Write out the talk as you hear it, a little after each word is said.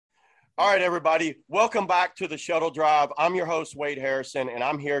All right, everybody. Welcome back to the Shuttle Drive. I'm your host, Wade Harrison, and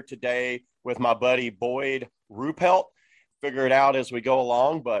I'm here today with my buddy, Boyd Ruppelt. Figure it out as we go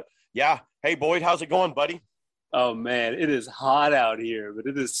along. But yeah. Hey, Boyd, how's it going, buddy? Oh man, it is hot out here, but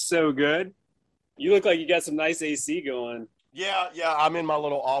it is so good. You look like you got some nice AC going. Yeah. I'm in my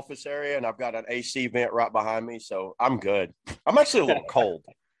little office area, and I've got an AC vent right behind me, so I'm good. I'm actually a little cold.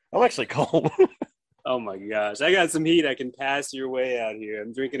 I'm actually cold. Oh my gosh, I got some heat I can pass your way out here.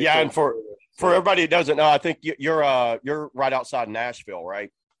 I'm drinking. Yeah, and for everybody who doesn't know, I think you're right outside Nashville,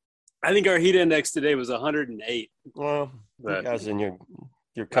 right? I think our heat index today was 108. Well, But you guys in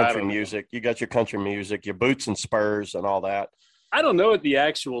your country music, you got your country music, your boots and spurs, and all that. I don't know what the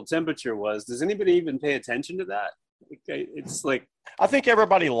actual temperature was. Does anybody even pay attention to that? It's like, I think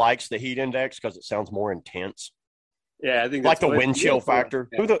everybody likes the heat index because it sounds more intense. yeah, I think Like that's the what wind chill factor.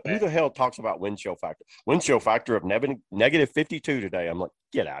 Yeah. Who the hell talks about wind chill factor? Wind chill factor of negative 52 today. I'm like,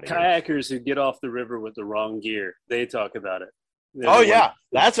 get out of here. Kayakers who get off the river with the wrong gear, they talk about it. Oh yeah,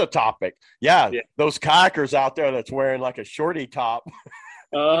 that's a topic. Yeah, Yeah. those kayakers out there that's wearing like a shorty top,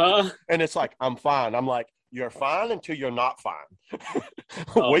 and it's like, I'm fine. I'm like, you're fine until you're not fine.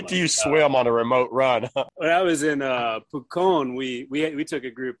 Oh Wait my till you God. swim on a remote run. When I was in Pucón, we took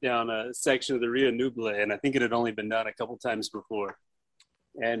a group down a section of the Rio Nuble, and I think it had only been done a couple times before.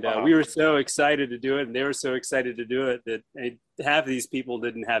 And we were so excited to do it, and they were so excited to do it that half of these people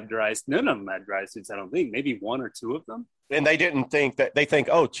didn't have none of them had dry suits, I don't think. Maybe one or two of them. And they didn't think that they think,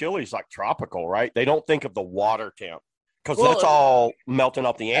 oh, Chile's like tropical, right? They don't think of the water temp because that's all melting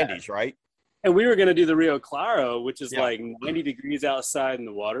off the Andes, right? And we were going to do the Rio Claro, which is Yeah. like 90 degrees outside and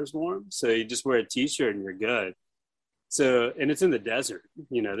the water's warm. So you just wear a t-shirt and you're good. So, and it's in the desert,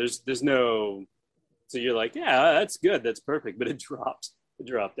 there's no, so you're like, yeah, that's good. That's perfect. But it dropped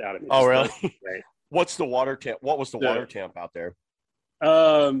out of me. Oh, really? Right. What's the water temp? What was the water temp out there?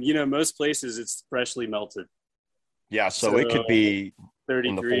 Most places it's freshly melted. Yeah, so it could be 33.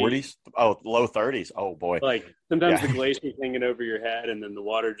 in the 40s. Oh, low 30s. Oh boy. Like sometimes Yeah. the glacier's hanging over your head, and then the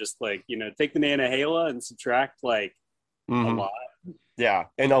water just like, take the Nantahala and subtract like a Mhm. lot. Yeah,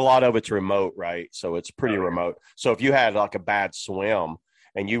 and a lot of it's remote, right? So it's pretty Oh, yeah. remote. So if you had like a bad swim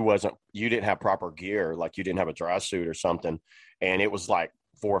and you didn't have proper gear, like you didn't have a dry suit or something, and it was like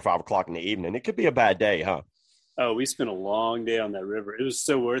 4 or 5 o'clock in the evening, it could be a bad day, huh? Oh, we spent a long day on that river. It was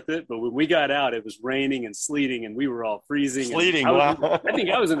so worth it. But when we got out, it was raining and sleeting, and we were all freezing. Sleeting, I wow. think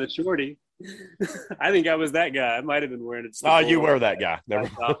I was in the shorty. I think I was that guy. I might have been wearing it. Oh, you were that guy. Never.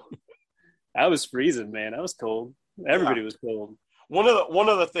 I was freezing, man. I was cold. Everybody was cold. One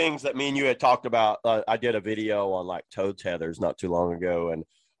of the things that me and you had talked about, I did a video on like tow tethers not too long ago, and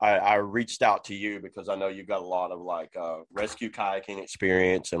I reached out to you because I know you've got a lot of like rescue kayaking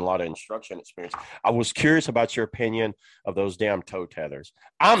experience and a lot of instruction experience. I was curious about your opinion of those damn tow tethers.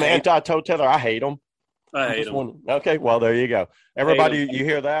 I'm anti-tow tether. I hate them. I hate them. Okay, well there you go. Everybody, you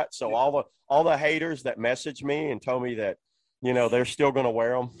hear that? So all the haters that messaged me and told me that they're still going to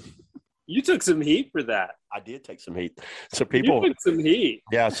wear them. You took some heat for that. I did take some heat. So people You took some heat.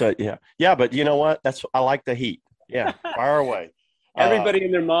 Yeah. So yeah. But you know what? I like the heat. Yeah, fire away. Everybody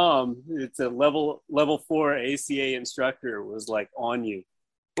and their mom, it's a level 4 ACA instructor was like on you.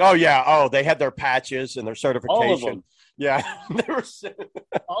 Oh yeah. Oh, they had their patches and their certification. All of them. Yeah. They were.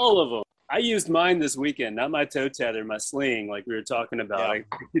 All of them. I used mine this weekend, not my tow tether, my sling, like we were talking about. Yeah. I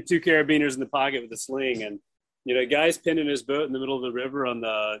put 2 carabiners in the pocket with a sling, and guy's pinning his boat in the middle of the river on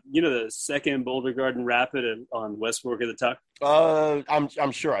the second Boulder Garden Rapid on West Fork of the Tuck.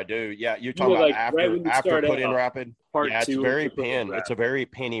 I'm sure I do. Yeah, you're talking about like, after right when you after start put in out, rapid. part Yeah, it's 2 very of the pin. rapid. It's a very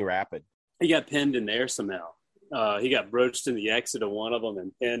penny rapid. He got pinned in there somehow. He got broached in the exit of one of them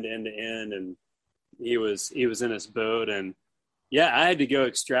and pinned end to end, and he was in his boat, and yeah, I had to go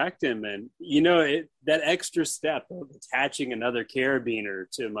extract him, and that extra step of attaching another carabiner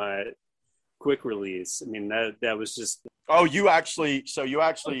to my quick release. I mean, that was just. Oh, you actually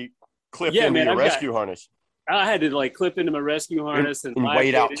clipped into your rescue harness. I had to like clip into my rescue harness and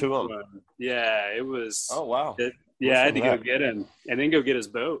wade out to him. Yeah, it was. Oh wow. I had to go get him and then go get his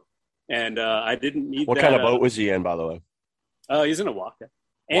boat, and I didn't need. What kind of boat was he in, by the way? Oh, he's in a Waka,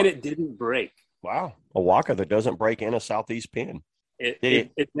 and it didn't break. Wow, a Waka that doesn't break in a southeast pin.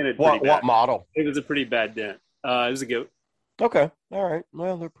 It What model? It was a pretty bad dent. It was a goat. Okay, all right.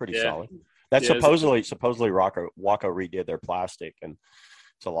 Well, they're pretty solid. That's supposedly Waka redid their plastic, and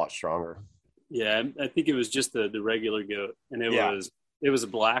it's a lot stronger. Yeah, I think it was just the regular goat, and it was a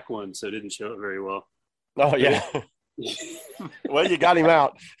black one, so it didn't show it very well. Oh yeah. Well, you got him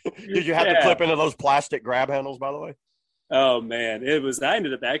out. Did you have to clip into those plastic grab handles, by the way? Oh man, I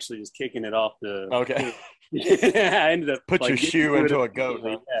ended up actually just kicking it off the. Okay. I ended up put your shoe into a goat.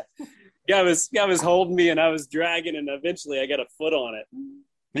 Huh? guy was holding me, and I was dragging, and eventually I got a foot on it.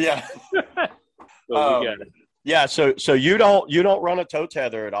 Yeah. But we got it. Yeah. So you don't run a toe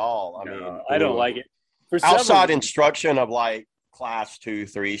tether at all. I mean, I don't like it. For outside instruction of like class 2,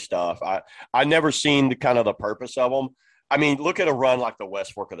 3 stuff. I never seen the kind of the purpose of them. I mean, look at a run like the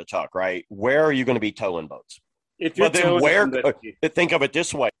West Fork of the Tuck, right? Where are you going to be towing boats? If you're think of it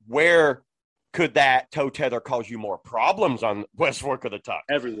this way, where could that toe tether cause you more problems on West Fork of the Tuck?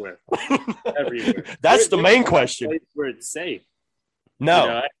 Everywhere. That's the main question. Where it's safe.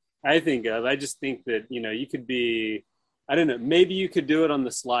 No. I just think that, you could be, I don't know, maybe you could do it on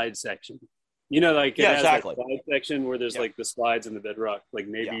the slide section. Like it has exactly. Like slide section where there's like the slides in the bedrock. Like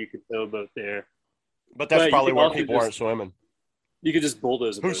maybe you could tow a boat there. But that's probably where people aren't swimming. You could just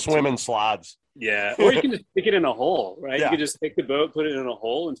bulldoze a boat. Who's swimming slides? Yeah. Or you can just stick it in a hole, right? Yeah. You could just take the boat, put it in a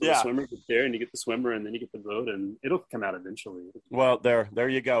hole until the swimmer gets there, and you get the swimmer, and then you get the boat, and it'll come out eventually. Well, there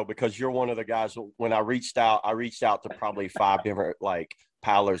you go. Because you're one of the guys. When I reached out to probably 5 different like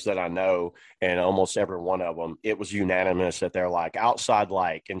paddlers that I know, and almost every one of them, it was unanimous that they're like outside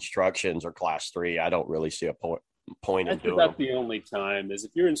like instructions or class 3. I don't really see a point in doing. That's about the only time is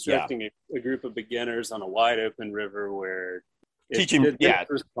if you're instructing a group of beginners on a wide open river where they're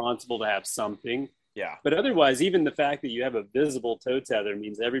responsible to have something. Yeah. But otherwise, even the fact that you have a visible toe tether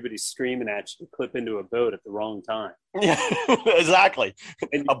means everybody's screaming at you to clip into a boat at the wrong time. Yeah, exactly.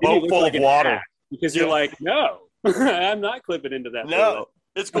 And a boat full of water. Because you're like, no, I'm not clipping into that boat. No,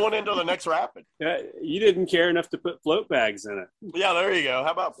 it's going into the next rapid. You didn't care enough to put float bags in it. Yeah, there you go.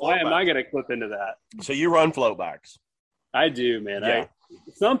 How about float bags? Why am I going to clip into that? So you run float bags. I do, man. Yeah.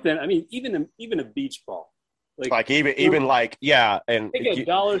 Even a beach ball. Like even like, yeah. And take a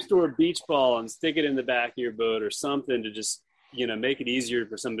dollar store beach ball and stick it in the back of your boat or something to just, make it easier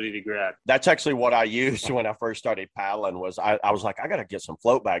for somebody to grab. That's actually what I used when I first started paddling was I was like, I got to get some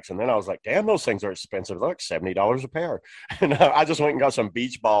float bags. And then I was like, damn, those things are expensive. They're like $70 a pair. And I just went and got some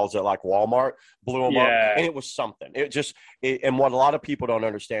beach balls at like Walmart, blew them up. And it was something. And what a lot of people don't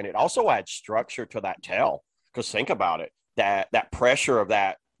understand, it also adds structure to that tail. Because think about it, that pressure of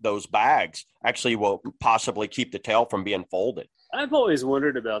those bags actually will possibly keep the tail from being folded. I've always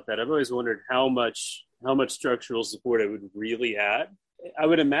wondered about that. I've always wondered how much structural support it would really add. I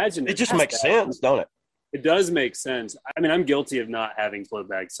would imagine it just makes sense, don't it? It does make sense. I mean, I'm guilty of not having float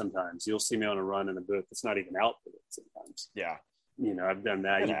bags sometimes. You'll see me on a run in a boat that's not even outfitted sometimes. Yeah. I've done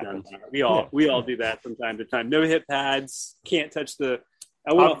that. You've done that. We all do that from time to time. No hip pads. Can't touch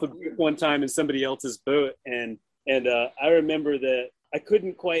I went off a boat one time in somebody else's boat, and I remember that I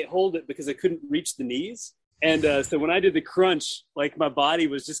couldn't quite hold it because I couldn't reach the knees. And so when I did the crunch, like my body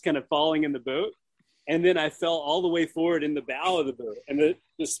was just kind of falling in the boat. And then I fell all the way forward in the bow of the boat. And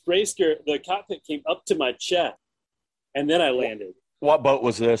the cockpit came up to my chest. And then I landed. What boat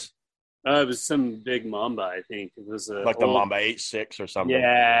was this? It was some big Mamba, I think. It was like the Mamba 8.6 or something.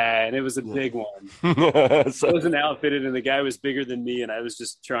 Yeah, and it was a big one. It wasn't outfitted, and the guy was bigger than me, and I was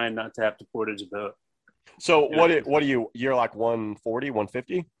just trying not to have to portage a boat. So what are you're like 140,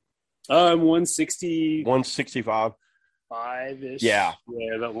 150? I'm 160. 165. 5-ish. Yeah.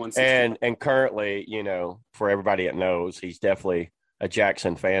 Yeah, about 160. And currently, for everybody that knows, he's definitely a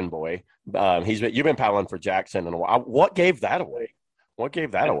Jackson fanboy. You've been paddling for Jackson in a while. What gave that away?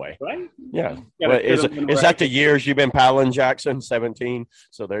 Right? Yeah. Is that the years you've been paddling, Jackson? 17.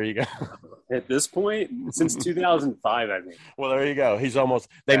 So there you go. At this point, since 2005, I think. Well, there you go. He's almost.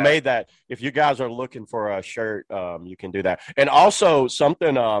 They made that. If you guys are looking for a shirt, you can do that. And also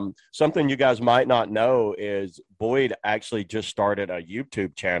something you guys might not know is Boyd actually just started a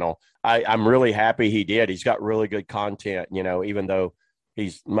YouTube channel. I'm really happy he did. He's got really good content. Even though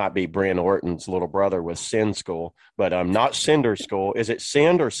he might be Brian Orton's little brother with Sin School, but not Cinder School. Is it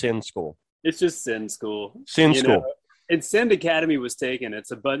Send or Sin School? It's just Sin School. Sin School. And Send Academy was taken.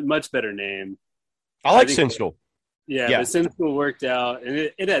 It's a much better name. I like Sin School. Yeah, but Sin School worked out, and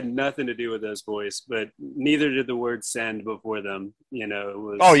it had nothing to do with those boys, but neither did the word send before them. It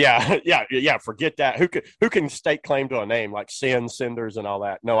was. Oh yeah. Forget that. Who can stake claim to a name like Cinders and all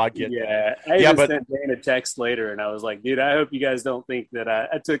that? No, I get that. I sent Dan a text later, and I was like, dude, I hope you guys don't think that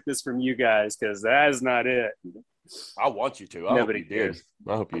I took this from you guys, because that is not it. I want you to. Nobody cares.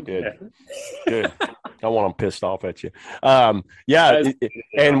 I hope you did. Yeah. Good. I want them pissed off at you.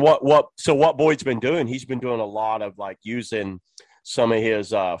 And what Boyd's been doing, he's been doing a lot of like using some of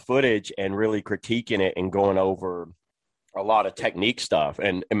his footage and really critiquing it and going over a lot of technique stuff.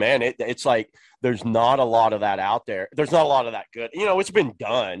 And man, it's like there's not a lot of that out there. There's not a lot of that good. It's been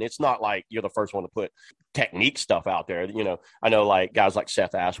done. It's not like you're the first one to put technique stuff out there. I know like guys like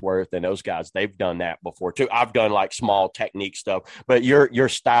Seth Ashworth and those guys, they've done that before too. I've done like small technique stuff, but your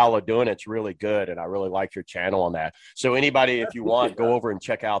style of doing it's really good. And I really like your channel on that. So anybody, if you want, go over and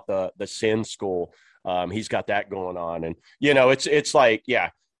check out the Sin School. He's got that going on. And, it's like, yeah.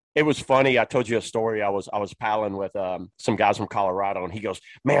 It was funny. I told you a story. I was paddling with some guys from Colorado, and he goes,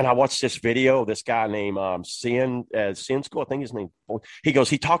 "Man, I watched this video. This guy named Sin School. I think his name." He goes,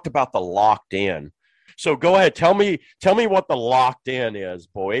 he talked about the locked in. So go ahead, tell me what the locked in is,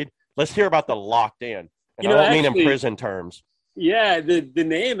 Boyd. Let's hear about the locked in. And I don't mean in prison terms. Yeah, the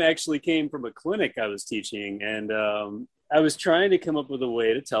name actually came from a clinic I was teaching, and I was trying to come up with a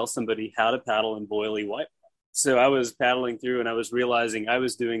way to tell somebody how to paddle in boilie white. So I was paddling through and I was realizing I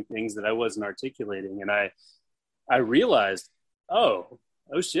was doing things that I wasn't articulating. And I realized, oh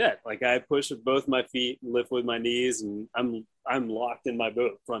shit. Like I push with both my feet and lift with my knees, and I'm locked in my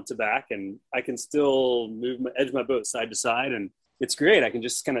boat front to back, and I can still edge my boat side to side. And it's great. I can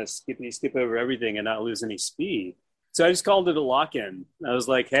just kind of skip over everything and not lose any speed. So I just called it a lock in. I was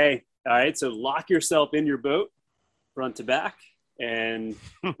like, hey, all right, so lock yourself in your boat front to back and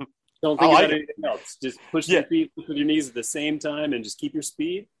don't think about anything else. Just push your feet with your knees at the same time and just keep your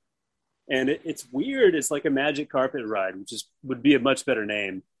speed. And it's weird. It's like a magic carpet ride, which would be a much better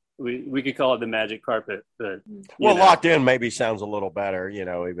name. We could call it the magic carpet. But locked in maybe sounds a little better,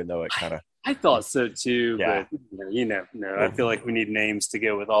 even though it kind of. I thought so too. Yeah. But I feel like we need names to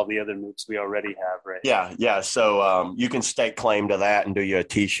go with all the other moves we already have, right? Yeah. So you can stake claim to that and do you a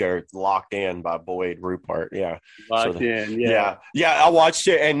T-shirt, "Locked In" by Boyd Ruppelt. Yeah. Locked in. Yeah. I watched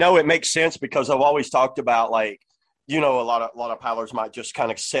it and no, it makes sense because I've always talked about like, a lot of paddlers might just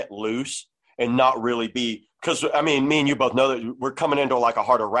kind of set loose and not really be. Because, I mean, me and you both know that we're coming into like a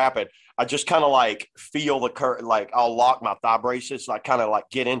harder rapid. I just kind of like feel the current, like I'll lock my thigh braces. I kind of like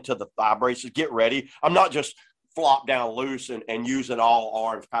get into the thigh braces, get ready. I'm not just flop down loose and using all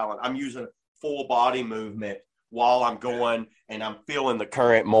arms paddling. I'm using full body movement while I'm going and I'm feeling the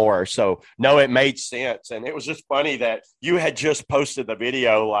current more. So, no, it made sense. And it was just funny that you had just posted the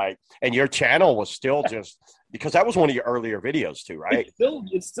video and your channel was still just – because that was one of your earlier videos too, right?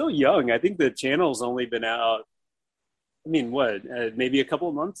 It's still young. I think the channel's only been out, maybe a couple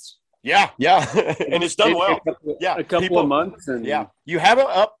of months? Yeah. And it's done well. A couple of months. And you haven't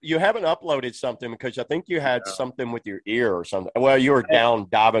uploaded something because I think you had something with your ear or something. Well, you were down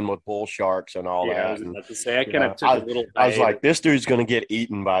diving with bull sharks and all that. I was about to say, I kind of took a little I was like, this dude's going to get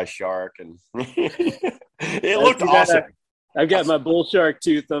eaten by a shark. And it looked awesome. I've got my bull shark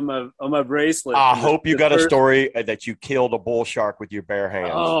tooth on my bracelet. I hope you got a story that you killed a bull shark with your bare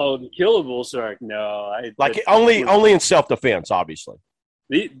hands. Oh, to kill a bull shark? No, only in self-defense, obviously.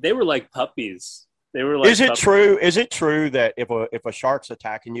 They were like puppies. They were like. Is it true? Is it true that if a shark's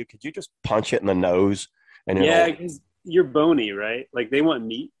attacking you, could you just punch it in the nose? And because you're bony, right? Like they want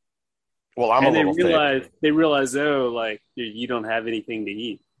meat. Well, they realize, you don't have anything to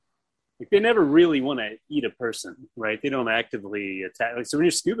eat. Like they never really want to eat a person, right? They don't actively attack. Like, so when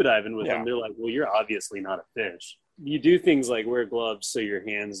you're scuba diving with them, they're like, well, you're obviously not a fish. You do things like wear gloves so your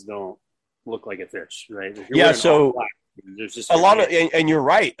hands don't look like a fish, right? So there's just a lot of, and you're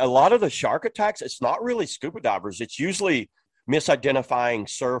right. A lot of the shark attacks, it's not really scuba divers. It's usually misidentifying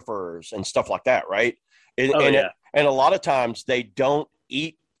surfers and stuff like that, right? And a lot of times they don't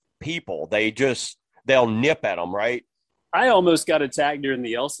eat people. They'll nip at them, right? I almost got attacked during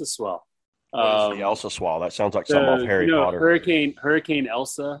the Elsa swell. What is the Elsa swell? That sounds like something off Harry Potter. Hurricane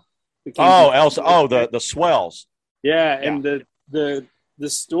Elsa. Elsa. Oh, the swells. Yeah, and the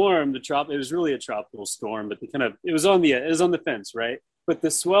storm, it was really a tropical storm, but it was on the fence, right? But the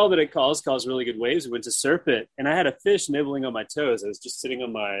swell that it caused really good waves. We went to surf it, and I had a fish nibbling on my toes. I was just sitting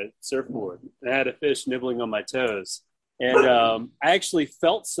on my surfboard, and I had a fish nibbling on my toes, and I actually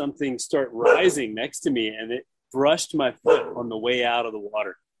felt something start rising next to me, and it brushed my foot on the way out of the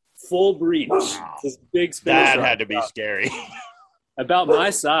water. Full breach. Wow. This big spinner that shark had to be scary. About my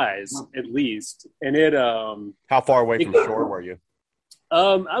size, at least. And it how far away from shore were you?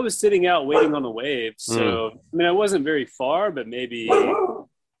 I was sitting out waiting on the waves. So I wasn't very far, but maybe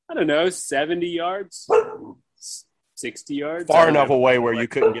 70 yards, 60 yards. Far enough away where you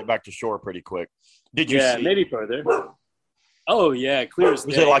couldn't get back to shore pretty quick. Did you see? Maybe further. Oh yeah, clear as day.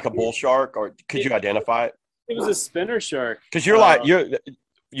 Was it like a bull shark, or could you identify it? It was a spinner shark. Because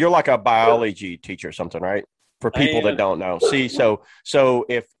you're like a biology teacher or something, right? for people that don't know. See, so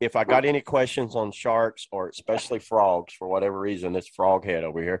if I got any questions on sharks or especially frogs for whatever reason, this frog head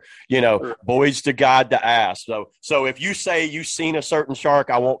over here, boy's the guide to ask. So if you say you've seen a certain shark,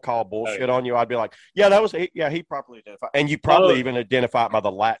 I won't call bullshit on you. I'd be like, yeah, that was he properly identified, and you probably even identify it by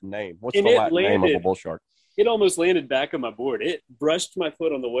the Latin name. What's the Latin name of a bull shark? It almost landed back on my board. It brushed my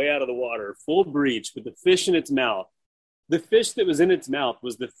foot on the way out of the water, full breach, with the fish in its mouth. The fish that was in its mouth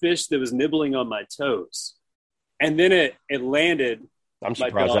was the fish that was nibbling on my toes. And then it landed. I'm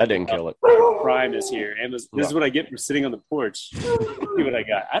surprised I didn't kill it. Prime is here. And this is what I get for sitting on the porch. See what I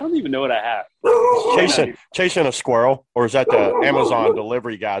got. I don't even know what I have. Chasing a squirrel? Or is that the Amazon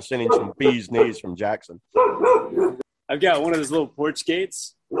delivery guy sending some bee's knees from Jackson? I've got one of those little porch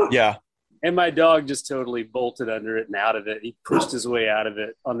gates. Yeah. And my dog just totally bolted under it and out of it. He pushed his way out of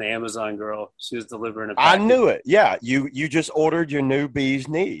it on the Amazon girl. She was delivering a package. I knew it. Yeah. You just ordered your new bee's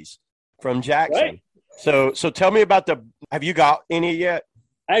knees from Jackson. Right. So tell me about have you got any yet?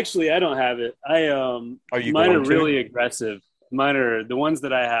 Actually, I don't have it. Mine are really aggressive. Mine are the ones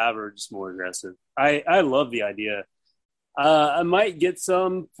that I have are just more aggressive. I love the idea. I might get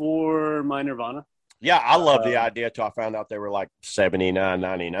some for my Nirvana. Yeah, I love the idea till I found out they were like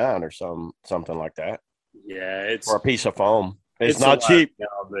 $79.99 or something like that. Yeah, it's for a piece of foam. It's not cheap. No,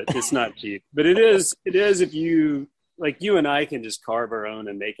 but it's not cheap. But it is if you and I can just carve our own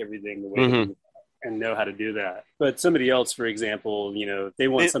and make everything the way and know how to do that. But somebody else, for example, if they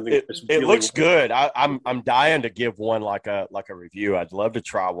want something it looks good. I'm dying to give one like a review. I'd love to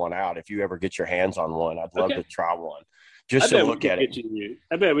try one out. If you ever get your hands on one, I'd love to try one. Just to look at it.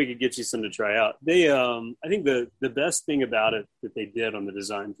 I bet we could get you some to try out. They, I think the best thing about it that they did on the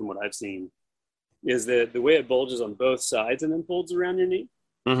design, from what I've seen, is that the way it bulges on both sides and then folds around your knee.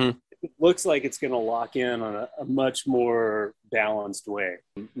 Mm-hmm. It looks like it's going to lock in on a much more balanced way.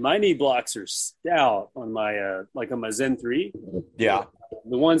 My knee blocks are stout on my on my Zen 3. Yeah,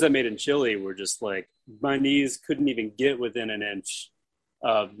 the ones I made in Chile were just like my knees couldn't even get within an inch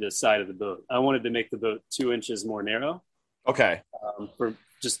of the side of the boat. I wanted to make the boat 2 inches more narrow. Okay. For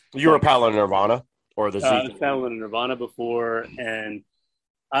just you were paddling Nirvana or the Z? I was paddling Nirvana before, and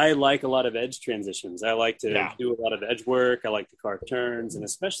I like a lot of edge transitions. I like to do a lot of edge work. I like to carve turns, and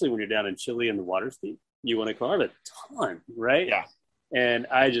especially when you're down in Chile and the water's deep, you want to carve a ton, right? Yeah. And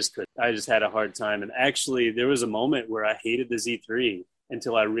I just couldn't. I just had a hard time. And actually, there was a moment where I hated the Z3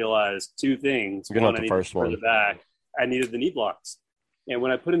 until I realized two things. One, I needed the back. I needed the knee blocks. And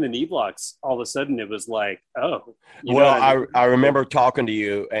when I put in the knee blocks, all of a sudden it was like, oh. Well, I remember talking to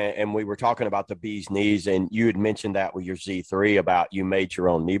you, and we were talking about the bee's knees, and you had mentioned that with your Z3 about you made your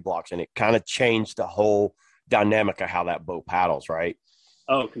own knee blocks, and it kind of changed the whole dynamic of how that boat paddles, right?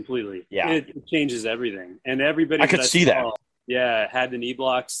 Oh, completely. Yeah. It changes everything. And everybody I could see that. Yeah, had the knee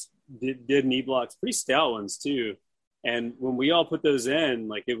blocks, did knee blocks, pretty stout ones too. And when we all put those in,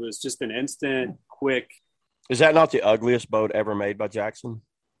 like it was just an instant, quick. Is that not the ugliest boat ever made by Jackson?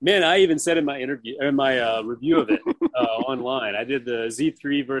 Man, I even said in my interview or my review of it online, I did the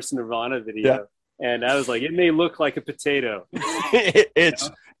Z3 versus Nirvana video, and I was like, it may look like a potato.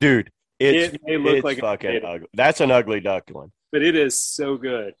 Dude, it may look like fucking a potato. Ugly. That's an ugly duckling. But it is so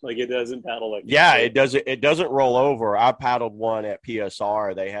good. Like it doesn't paddle like it doesn't roll over. I paddled one at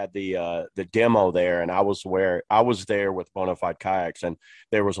PSR. They had the demo there, and I was there with Bonafide Kayaks, and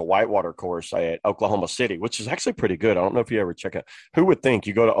there was a whitewater course at Oklahoma City, which is actually pretty good. I don't know if you ever check it. Who would think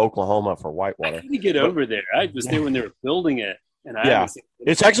you go to Oklahoma for whitewater? I couldn't get over there. I was there when they were building it. And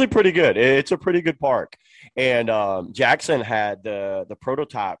it's actually pretty good. It's a pretty good park. And Jackson had the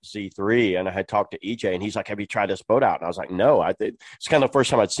prototype Z3, and I had talked to EJ, and he's like, have you tried this boat out? And I was like, no. It's kind of the first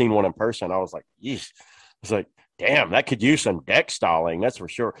time I'd seen one in person. I was like, yeesh. I was like, damn, that could use some deck styling. That's for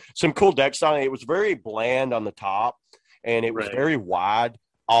sure. Some cool deck styling. It was very bland on the top, and it was very wide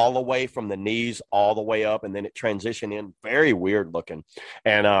all the way from the knees all the way up, and then it transitioned in very weird looking.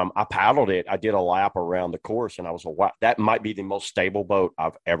 And I paddled it. I did a lap around the course, and I was that might be the most stable boat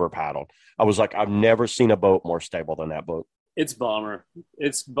I've ever paddled. I was like, I've never seen a boat more stable than that boat. It's bomber.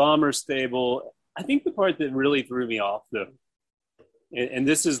 It's bomber stable. I think the part that really threw me off, though, and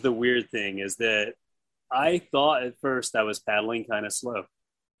this is the weird thing, is that I thought at first I was paddling kind of slow.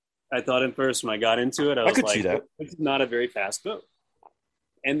 I thought at first when I got into it, I was like, see that. It's not a very fast boat.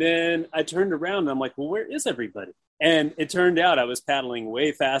 And then I turned around and I'm like, well, where is everybody? And it turned out I was paddling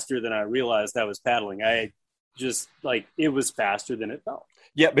way faster than I realized I was paddling. I just it was faster than it felt.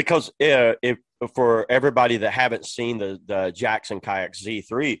 Yeah, because if for everybody that haven't seen the Jackson Kayak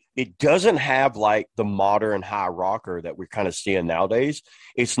Z3, it doesn't have like the modern high rocker that we're kind of seeing nowadays.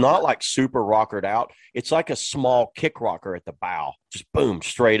 It's not like super rockered out. It's like a small kick rocker at the bow, just boom,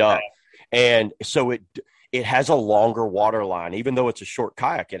 straight up. And so it has a longer water line. Even though it's a short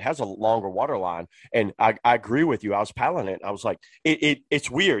kayak, it has a longer water line. And I agree with you. I was paddling it. I was like, it's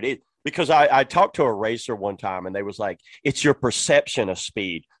weird. Because I talked to a racer one time and they was like, it's your perception of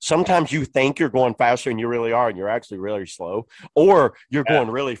speed. Sometimes you think you're going faster and you really are, and you're actually really slow, or you're going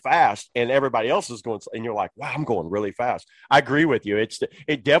really fast and everybody else is going, and you're like, wow, I'm going really fast. I agree with you.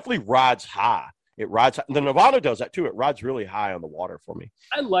 It definitely rides high. It rides. The Nirvana does that too. It rides really high on the water for me.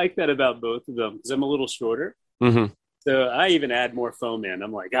 I like that about both of them because I'm a little shorter. Mm-hmm. So I even add more foam in.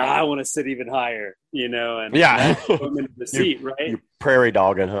 I'm like, I want to sit even higher, and yeah, foam into the seat, right? You prairie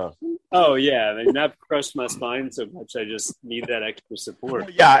dogging, huh? Oh yeah, I mean, I've crushed my spine so much. I just need that extra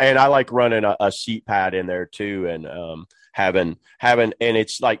support. Yeah, and I like running a seat pad in there too, and having, and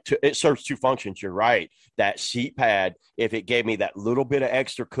it's like it serves two functions. You're right. That seat pad, if it gave me that little bit of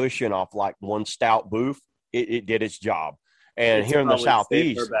extra cushion off like one stout booth, it did its job. And here in the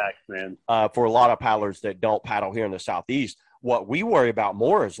Southeast, back, man. For a lot of paddlers that don't paddle here in the Southeast, what we worry about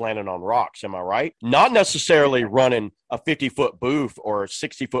more is landing on rocks. Am I right? Not necessarily running a 50-foot booth or a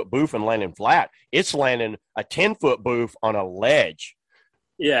 60-foot booth and landing flat. It's landing a 10-foot booth on a ledge.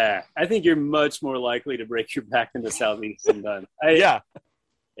 Yeah, I think you're much more likely to break your back in the Southeast than done.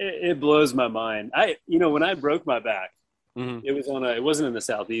 It blows my mind. When I broke my back, it wasn't in the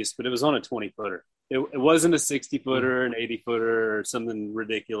Southeast, but it was on a 20-footer. It wasn't a 60-footer, an 80-footer, or something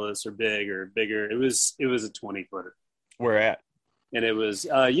ridiculous or big or bigger. It was a 20-footer. Where at? And it was,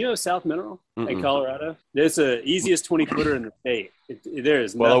 South Mineral in Colorado. It's the easiest 20-footer in the state.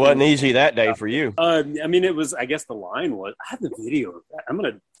 It wasn't easy that day for you. It was. I guess the line was. I have the video of that. I'm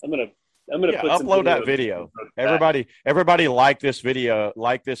gonna put upload that video. Everybody like this video,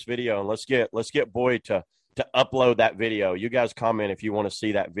 and let's get Boyd to upload that video. You guys comment if you want to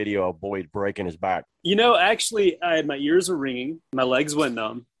see that video of Boyd breaking his back. Actually, my ears were ringing, my legs went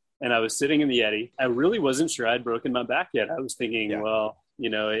numb, and I was sitting in the eddy. I really wasn't sure I'd broken my back yet. I was thinking,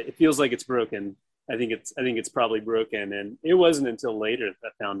 it feels like it's broken. I think it's probably broken, and it wasn't until later that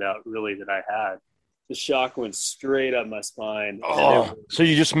I found out really that I had. The shock went straight up my spine. Oh, so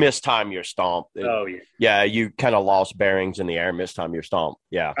you just mistimed your stomp. Yeah, you kind of lost bearings in the air, mistimed your stomp.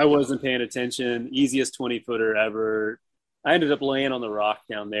 Yeah. I wasn't paying attention. Easiest 20-footer ever. I ended up laying on the rock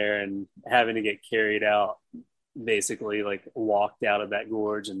down there and having to get carried out, basically, like walked out of that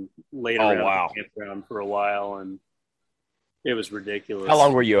gorge and laid around the campground for a while, and it was ridiculous. How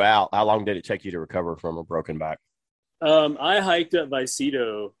long were you out? How long did it take you to recover from a broken back? I hiked up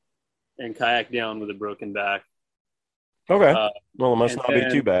Vicedo and kayak down with a broken back. Okay. Well, it must not be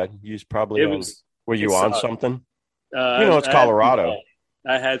too bad. You was probably were you on something? It's Colorado.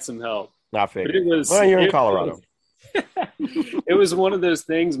 I had some help. I figured. You're in Colorado. It was one of those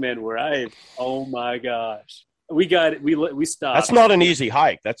things, man, where oh my gosh. We stopped. That's not an easy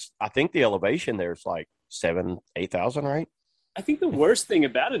hike. I think the elevation there is like 8,000, right? I think the worst thing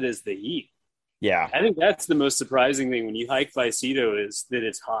about it is the heat. Yeah. I think that's the most surprising thing when you hike Vicedo is that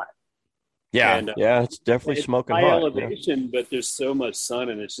it's hot. Yeah, and, it's definitely smoking hot. High elevation, but there's so much sun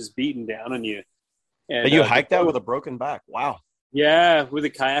and it's just beating down on you. And you hiked that with a broken back. Wow. Yeah, with a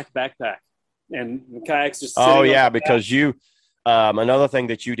kayak backpack, and the kayak's just. Oh yeah, because you. Another thing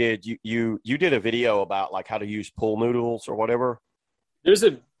that you did, you did a video about like how to use pool noodles or whatever. There's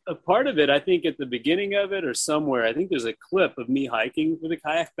a part of it, I think, at the beginning of it or somewhere. I think there's a clip of me hiking with a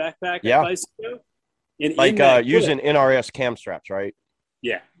kayak backpack. Yeah. At Vicedo. Like using NRS cam straps, right?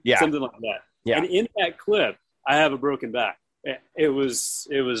 Yeah, yeah, something like that. Yeah. And in that clip, I have a broken back. It was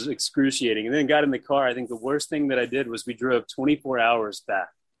excruciating. And then got in the car. I think the worst thing that I did was we drove 24 hours back.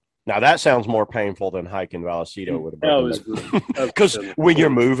 Now that sounds more painful than hiking Vallecito with a broken back. Because when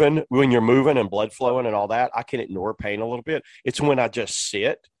you're moving and blood flowing and all that, I can ignore pain a little bit. It's when I just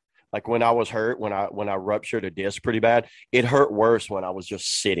sit. Like when I was hurt, when I ruptured a disc pretty bad, it hurt worse when I was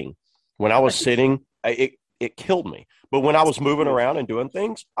just sitting. When I was sitting, it killed me. But when I was moving around and doing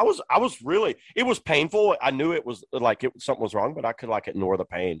things, I was really, it was painful. I knew it was like something was wrong, but I could like ignore the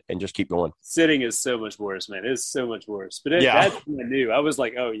pain and just keep going. Sitting is so much worse, man. It's so much worse. But that's when I knew. I was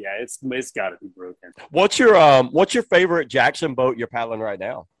like, oh yeah, it's got to be broken. What's your favorite Jackson boat you're paddling right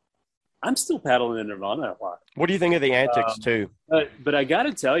now? I'm still paddling the Nirvana a lot. What do you think of the Antics too? But I got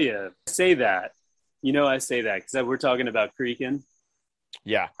to tell you, I say that because we're talking about creeking.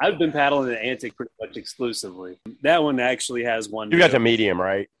 Yeah. I've been paddling the Antic pretty much exclusively. That one actually has one. You got the medium,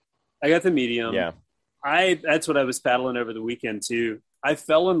 right? I got the medium. Yeah. That's what I was paddling over the weekend too. I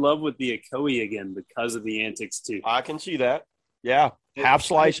fell in love with the Akoi again because of the Antics too. I can see that. Yeah. Half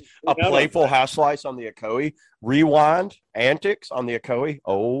slice, a playful half slice on the Akoi. Rewind, Antics on the Akoi.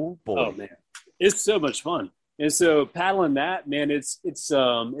 Oh boy. Oh man. It's so much fun. And so paddling that, man, it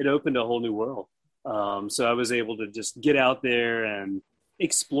opened a whole new world. So I was able to just get out there and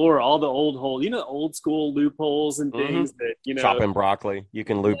explore all the old holes, old school loopholes and Mm-hmm. things that, Chopping broccoli, you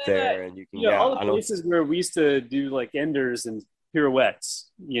can loop yeah, there, and you can, all the I know. places where we used to do like enders and pirouettes,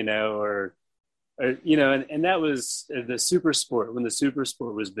 and that was the super sport when the super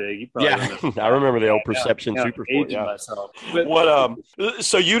sport was big. You probably Yeah, remember I that. remember the old Yeah, Perception now I'm Super Sport. aging Yeah. myself. But What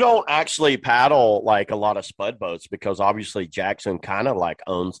so you don't actually paddle like a lot of spud boats because obviously Jackson kind of like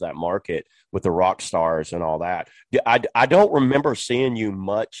owns that market with the rock stars and all that. I don't remember seeing you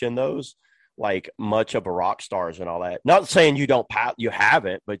much in those, like much of a rock stars and all that. Not saying you don't paddle, you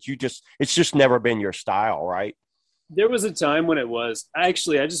haven't, but it's just never been your style, right? there was a time when it was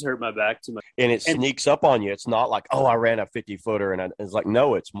actually I just hurt my back too much. And it And sneaks up on you. It's not like, oh, I ran a 50 footer, and it's like,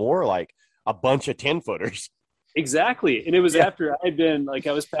 no, it's more like a bunch of 10 footers. exactly. And it was Yeah. after I'd been like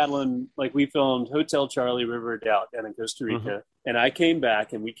I was paddling, like we filmed Hotel Charlie River Doubt down in Costa Rica. Mm-hmm. And I came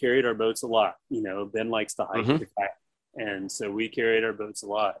back and we carried our boats a lot. Ben likes to hike Mm-hmm. with the kayak. And so we carried our boats a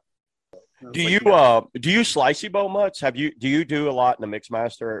lot. Do you like, yeah. slicey boat much? Do you do a lot in the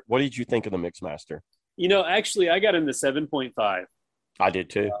Mixmaster? What did you think of the Mixmaster? Actually I got into 7.5. I did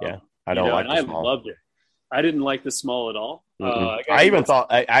too. Yeah, I don't like And the I small. loved it. I didn't like the small at all. I even thought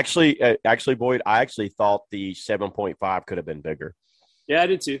actually, Boyd, I actually thought the 7.5 could have been bigger. Yeah, I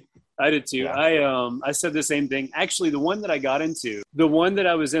did too. Yeah. I said the same thing. Actually, the one that I got into, the one that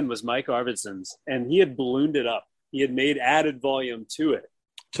I was in was Mike Arvidsson's, and he had ballooned it up. He had made added volume to it.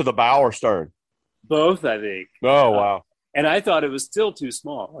 To the bow or stern? Both, I think. Oh, wow. And I thought it was still too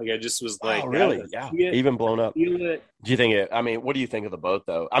small. Like I just was like, Oh, really? Yeah. Even blown up. Feel it. Do you think what do you think of the boat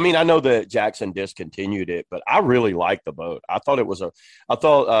though? I mean, I know that Jackson discontinued it, but I really liked the boat. I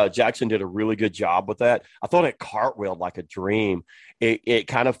thought Jackson did a really good job with that. I thought it cartwheeled like a dream. It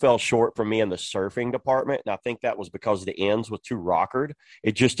kind of fell short for me in the surfing department. And I think that was because the ends was too rockered.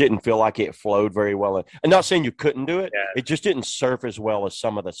 It just didn't feel like it flowed very well. I'm not saying you couldn't do it. Yeah. It just didn't surf as well as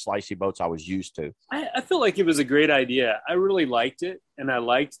some of the slicey boats I was used to. I feel like it was a great idea. I really liked it, and I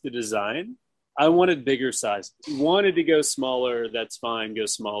liked the design. I wanted bigger size. Wanted to go smaller, that's fine, go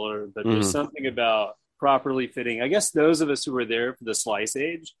smaller. But there's something about properly fitting. I guess those of us who were there for the slice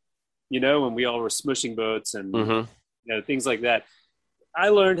age, when we all were smushing boats and things like that. I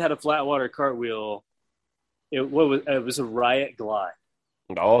learned how to flat water cartwheel. It was a Riot Glide.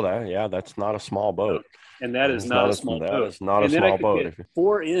 Oh, that's not a small boat. And that is not a small boat. That is not a small boat.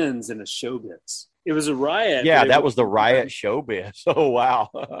 4 ends and a Showbiz. It was a Riot. Yeah, that was the Riot Showbiz. Oh, wow.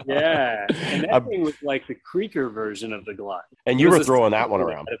 Yeah. And that thing was like the creaker version of the Glide. And you were throwing that one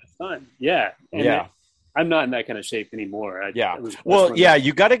around. At the time. Yeah. And I'm not in that kind of shape anymore.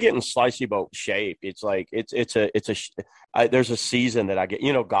 You got to get in slicey boat shape. It's like there's a season that I get.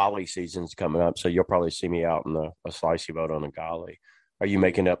 Golly season's coming up, so you'll probably see me out in a slicey boat on a golly. Are you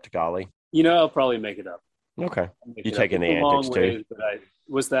making it up to golly? I'll probably make it up. Okay. You taking the antics too?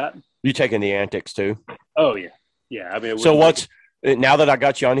 What's that? You taking the antics too? Oh yeah, yeah. I mean, so now that I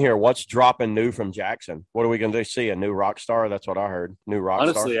got you on here, what's dropping new from Jackson? What are we going to see? A new rock star? That's what I heard. New rock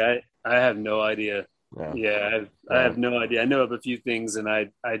star. Honestly, I have no idea. Yeah, I have no idea. I know of a few things, and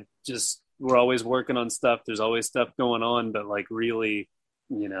I just we're always working on stuff. There's always stuff going on, but like really,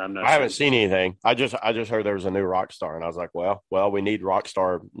 I'm not. I haven't seen anything. I just heard there was a new rock star, and I was like, well, we need rock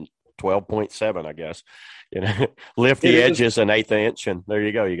star 12.7, I guess. Lift the edges an 1/8 inch, and there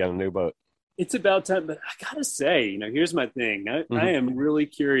you go. You got a new boat. It's about time, but I gotta say, here's my thing. I am really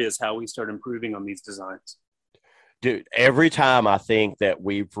curious how we start improving on these designs. Dude, every time I think that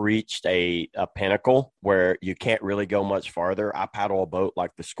we've reached a pinnacle where you can't really go much farther, I paddle a boat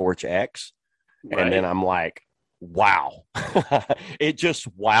like the Scorch X, and then I'm like, wow. It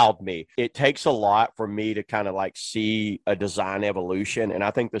just wowed me. It takes a lot for me to kind of like see a design evolution, and I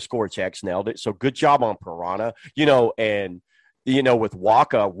think the Scorch X nailed it. So good job on Piranha, and with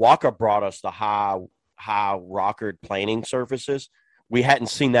Waka brought us the high rockered planing surfaces. We hadn't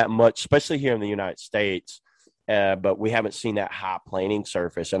seen that much, especially here in the United States. But we haven't seen that high planing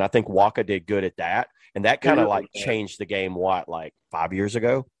surface. And I think Waka did good at that. And that kind of changed the game, like 5 years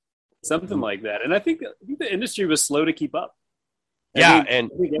ago? Something like that. And I think the industry was slow to keep up. Yeah. And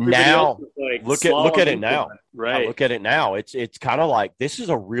now look at it now. Right. Look at it now. It's kind of like, this is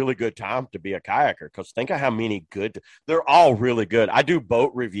a really good time to be a kayaker, because think of how many they're all really good. I do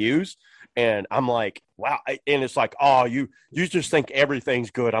boat reviews and I'm like, wow. And it's like, oh, you just think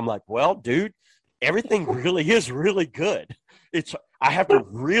everything's good. I'm like, well, dude, everything really is really good. I have to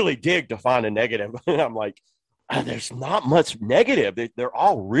really dig to find a negative. I'm like, there's not much negative. They're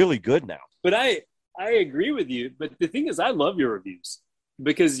all really good now. But I agree with you. But the thing is, I love your reviews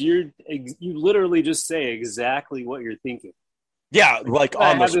because you literally just say exactly what you're thinking. Yeah, like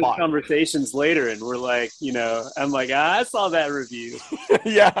I on the have those spot. conversations later, and we're like, I'm like, I saw that review.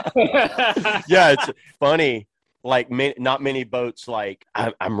 Yeah. Yeah, it's funny. Like not many boats. Like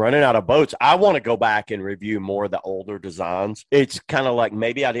I'm running out of boats. I want to go back and review more of the older designs. It's kind of like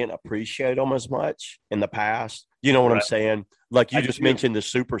maybe I didn't appreciate them as much in the past. You know what I'm Right. saying? Like you I just do. mentioned the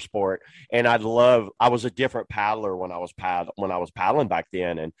super sport, and I was a different paddler when I was paddling back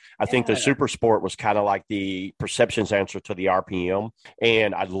then, and I think the Yeah. super sport was kind of like the perception's answer to the RPM.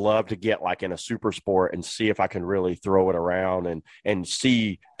 And I'd love to get like in a super sport and see if I can really throw it around and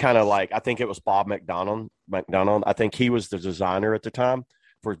see kind of like I think it was Bob McDonald. I think he was the designer at the time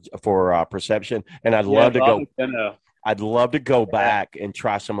for perception, and Yeah, Bob McDonough. I'd love to go Yeah. back and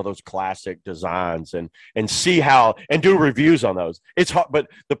try some of those classic designs and see how and do reviews on those. It's hard, but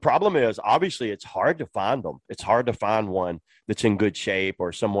the problem is obviously it's hard to find them. It's hard to find one that's in good shape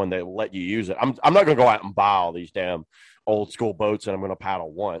or someone that will let you use it. I'm not going to go out and buy all these damn old school boats and I'm going to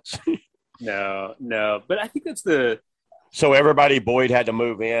paddle once. No. But I think that's the So everybody, Boyd had to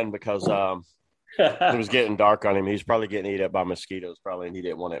move in because it was getting dark on him. He's probably getting eaten up by mosquitoes, probably, and he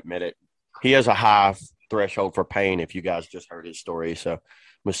didn't want to admit it. He has a high threshold for pain. If you guys just heard his story, so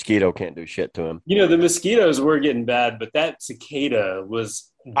mosquito can't do shit to him. the mosquitoes were getting bad, but that cicada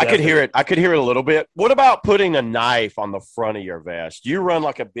was I could hear it. I could hear it a little bit. What about putting a knife on the front of your vest? Do you run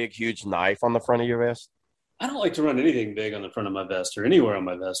like a big, huge knife on the front of your vest? I don't like to run anything big on the front of my vest or anywhere on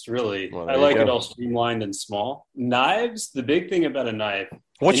my vest, really. Well, I there you like it go. all streamlined and small. Knives, the big thing about a knife,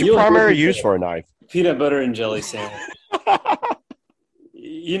 What's and your you'll primary hear use for a knife? peanut butter and jelly sandwich.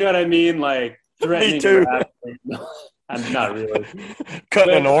 You know what I mean? Like threatening Me too. I'm not really.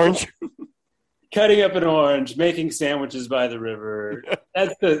 Cutting an But orange. cutting up an orange, making sandwiches by the river.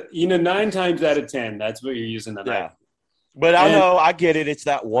 That's 9 times out of 10, that's what you're using a knife. Yeah. But I And, know, I get it. It's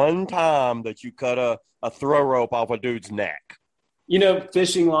that one time that you cut a throw rope off a dude's neck.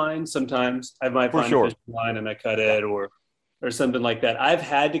 fishing line, sometimes I might For find sure. a fishing line and I cut it or something like that. I've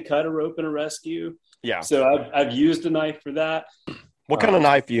had to cut a rope in a rescue. Yeah. So I've used a knife for that. What kind of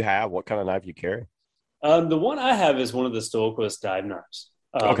knife do you have? What kind of knife you carry? The one I have is one of the Stolquist dive knives.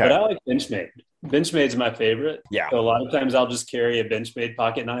 Okay. But I like Benchmade. Benchmade's my favorite. Yeah. So a lot of times I'll just carry a Benchmade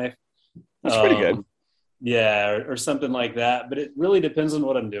pocket knife. That's pretty good. Yeah, or something like that. But it really depends on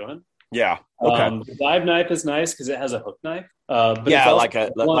what I'm doing. Yeah. Okay. The dive knife is nice because it has a hook knife. But Yeah, it's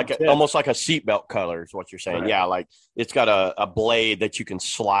also like tip. almost like a seatbelt color is what you're saying. Right. Yeah, like it's got a blade that you can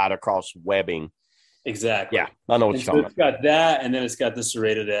slide across webbing. Exactly. Yeah, I know what And you're so talking it's got that, and then it's got the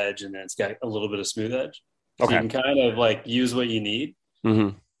serrated edge, and then it's got a little bit of smooth edge. So Okay. you can kind of like use what you need.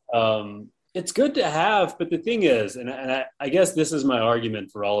 about. It's good to have, but the thing is, and I guess this is my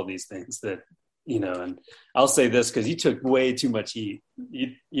argument for all of these things that, and I'll say this because you took way too much heat.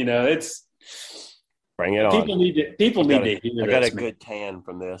 It's Bring it on. people need to hear I got this. a good tan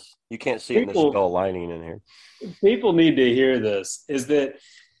from this. You can't see it in the People- skull lining in here. People need to hear this. Is that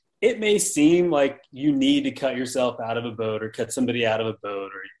it may seem like you need to cut yourself out of a boat or cut somebody out of a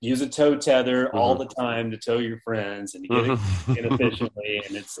boat or use a tow tether all the time to tow your friends and you get it inefficiently,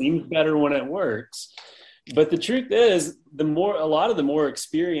 and it seems better when it works. But the truth is, a lot of the more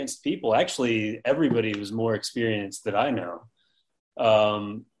experienced people, actually everybody who's more experienced that I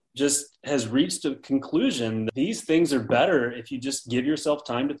know, just has reached a conclusion that these things are better if you just give yourself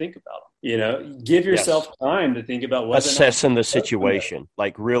time to think about them. Give yourself time to think about whether assessing the situation,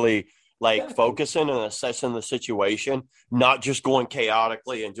 like really Exactly. focusing and assessing the situation, not just going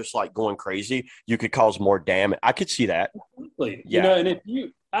chaotically and just like going crazy. You could cause more damage. I could see that. Absolutely. Yeah. And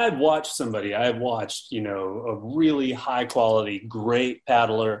I've watched a really high quality, great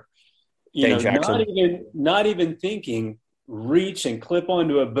paddler, Dane Jackson. not even thinking, reach and clip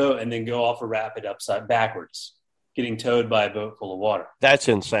onto a boat and then go off a rapid backwards, getting towed by a boat full of water. That's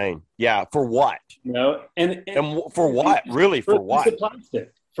insane. Yeah. For what? And For what? Really? For what?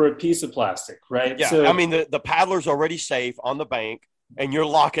 For a piece of plastic, right? Yeah. So, I mean, the paddler's already safe on the bank and you're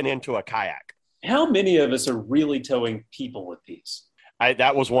locking into a kayak. how many of us are really towing people with these?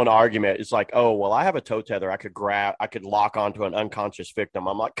 That was one argument. It's like, oh, well, I have a tow tether. I could lock onto an unconscious victim.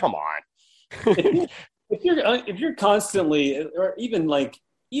 I'm like, come on. If you're constantly, or even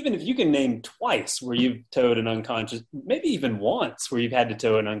if you can name twice where you've towed an unconscious, maybe even once where you've had to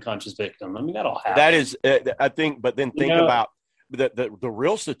tow an unconscious victim. I mean, that'll happen. That is, I think, but then think about the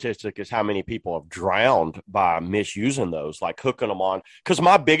real statistic is how many people have drowned by misusing those, like hooking them on. Because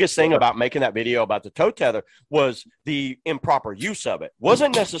my biggest thing about making that video about the tow tether was the improper use of it.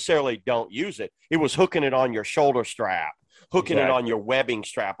 Wasn't necessarily don't use it. It was hooking it on your shoulder strap, hooking it on your webbing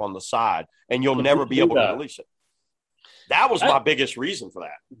strap on the side, and you'll never be able to release it. That was my biggest reason for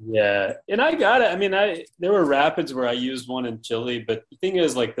that. Yeah. And I got it. I mean, there were rapids where I used one in Chile, but the thing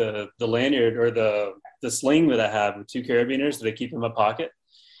is, like, the lanyard or the sling that I have with 2 carabiners that I keep in my pocket,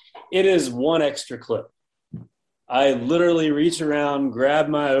 it is one extra clip. I literally reach around, grab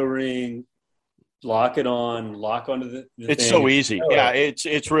my O-ring, lock onto the It's thing. so easy. Yeah,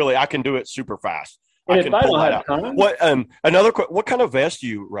 it's really, I can do it super fast. And I can pull that out. What kind of vest do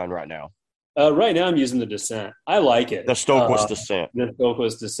you run right now? Right now I'm using the Descent. I like it. The Stokeless Descent. The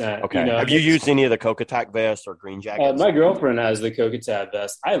Stokeless Descent. Okay. Have you used any of the Kokatak vests or Green Jackets? My girlfriend has the Kokatab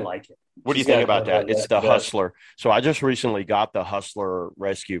vest. I like it. What do you think about that? It's the Hustler. So I just recently got the Hustler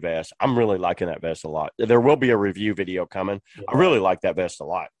Rescue vest. I'm really liking that vest a lot. There will be a review video coming. Yeah. I really like that vest a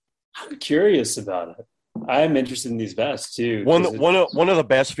lot. I'm curious about it. I'm interested in these vests too. One of the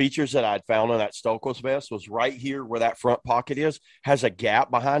best features that I'd found on that Stokeless vest was right here where that front pocket has a gap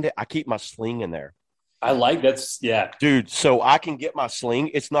behind it. I keep my sling in there. I like that's yeah. Dude, so I can get my sling.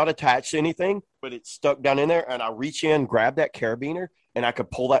 It's not attached to anything, but it's stuck down in there. And I reach in, grab that carabiner, and I could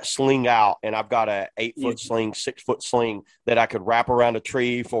pull that sling out. And I've got a 8-foot sling, 6-foot sling that I could wrap around a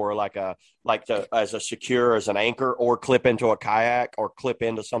tree for as a secure, as an anchor, or clip into a kayak or clip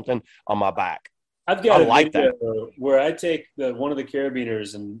into something on my back. I've got a video where I take one of the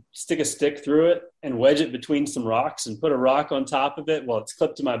carabiners and stick a stick through it and wedge it between some rocks and put a rock on top of it while it's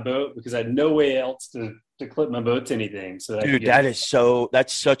clipped to my boat, because I had no way else to clip my boat to anything. So dude,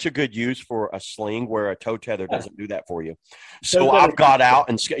 that's such a good use for a sling where a toe tether doesn't do that for you. So I've got out,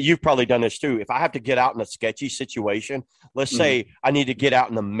 and you've probably done this too. If I have to get out in a sketchy situation, let's say I need to get out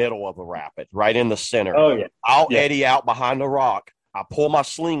in the middle of a rapid, right in the center. Oh yeah. I'll eddy out behind the rock. I pull my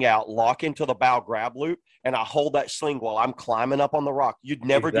sling out, lock into the bow grab loop, and I hold that sling while I'm climbing up on the rock. You'd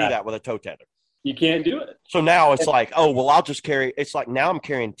never do that with a toe tether. You can't do it. So now it's like, oh, well, I'll just carry – it's like now I'm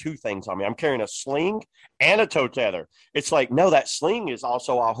carrying 2 things on me. I'm carrying a sling and a toe tether. It's like, no, that sling is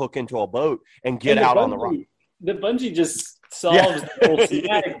also I'll hook into a boat and get out on the rock. The bungee just solves the whole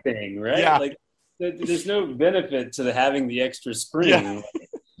snag thing, right? Yeah. Like there's no benefit to having the extra spring. Yeah.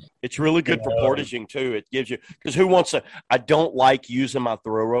 It's really good for portaging too. It gives you, because who wants to? I don't like using my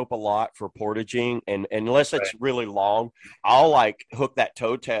throw rope a lot for portaging, and unless it's really long, I'll like hook that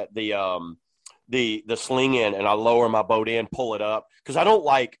the sling in, and I lower my boat in, pull it up, because I don't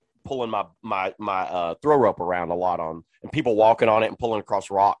like pulling my throw rope around a lot and people walking on it and pulling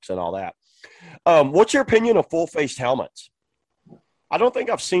across rocks and all that. What's your opinion of full-faced helmets? I don't think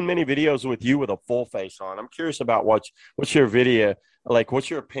I've seen many videos with you with a full face on. I'm curious about what's your video. Like, what's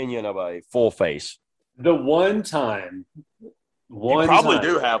your opinion of a full face? The one time. You probably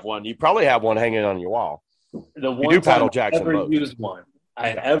do have one. You probably have one hanging on your wall. The one time I ever used one.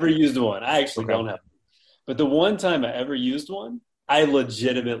 I actually don't have one. But the one time I ever used one, I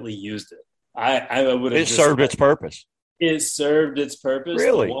legitimately used it. I would have. It served its purpose. It served its purpose.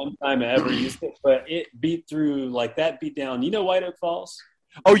 Really? The one time I ever used it, but it beat down. You know White Oak Falls?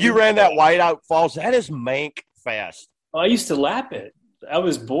 Oh, you ran that White Oak Falls? That is mank fast. I used to lap it. I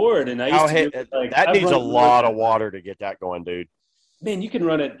was bored, and that needs a lot of water to get that going, dude. Man, you can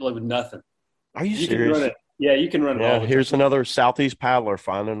run it with nothing. Are you serious? Can run it. Yeah, you can run it. Yeah, here's another Southeast paddler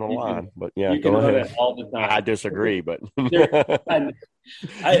finding the line. But yeah, you can run it all the time. I disagree, but you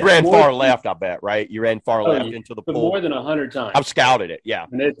ran far left, I bet, right? You ran far left into the pool more than 100 times. I've scouted it, yeah.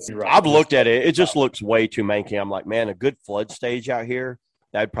 I've looked at it. It just looks way too manky. I'm like, man, a good flood stage out here,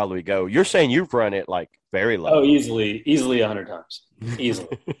 that'd probably go. You're saying you've run it like very low. Oh, easily 100 times.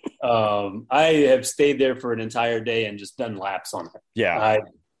 Easily. I have stayed there for an entire day and just done laps on it. Yeah.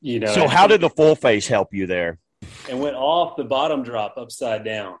 So how did the full face help you there? And went off the bottom drop upside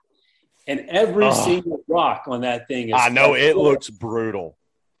down. And every single rock on that thing is – I know, it looks brutal.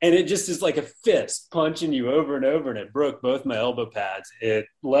 And it just is like a fist punching you over and over, and it broke both my elbow pads. It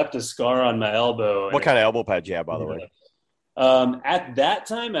left a scar on my elbow. What kind of elbow pads you have, by the way? At that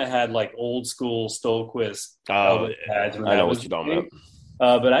time, I had like old school Stolquist elbow pads. I know what you're talking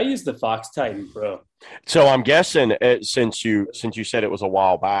about. But I used the Fox Titan Pro. So I'm guessing since you said it was a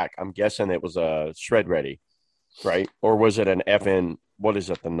while back, I'm guessing it was a Shred Ready, right? Or was it an FN? What is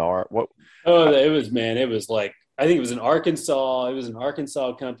it? The NAR? What? Oh, it was like, I think it was in Arkansas. It was an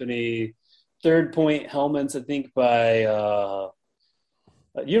Arkansas company. Third Point helmets, I think by.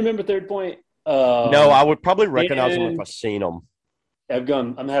 You remember Third Point? No, I would probably recognize them if I've seen them.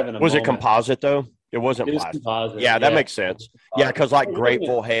 I'm having a. Was it composite though? It wasn't plastic. Composite. Yeah, that makes sense. Yeah, because like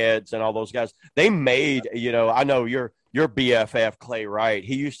Grateful Heads and all those guys, they made. I know your BFF Clay Wright.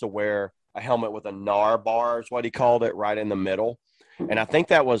 He used to wear a helmet with a NAR bar, is what he called it, right in the middle, and I think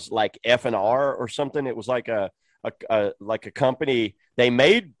that was like F&R or something. It was like a company. They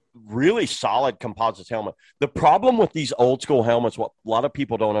made really solid composites helmet. The problem with these old school helmets, what a lot of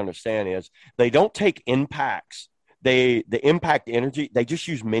people don't understand is they don't take impacts. The impact energy, they just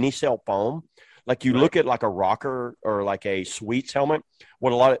use mini cell foam. Like you look at like a rocker or like a Sweets helmet,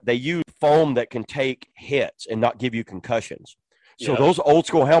 they use foam that can take hits and not give you concussions. So those old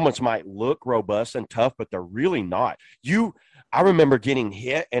school helmets might look robust and tough, but they're really not. I remember getting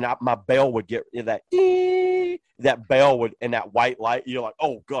hit and my bell would get that bell would, and that white light, you're like,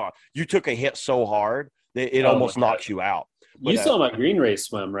 oh God, you took a hit so hard that it almost knocks you out. But, you saw my green race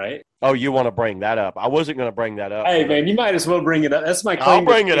swim, right? Oh, you want to bring that up? I wasn't going to bring that up. Hey, man, you might as well bring it up. That's my claim. I'll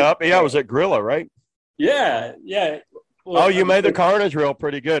bring it up. Yeah, I was at Grilla, right? Yeah. Well, you made the Carnage reel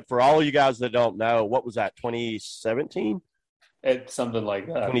pretty good. For all of you guys that don't know, what was that, 2017? It's something like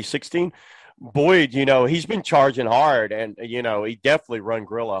that. 2016? Boyd, he's been charging hard, and, he definitely run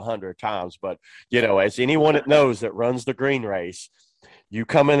Grilla 100 times. But, as anyone that knows that runs the green race, you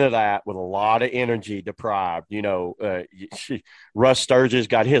come into that with a lot of energy deprived. Russ Sturgis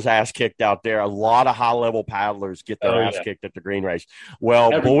got his ass kicked out there. A lot of high-level paddlers get their ass kicked at the green race.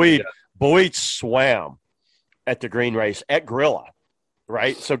 Well, Boyd swam at the green race at Grilla,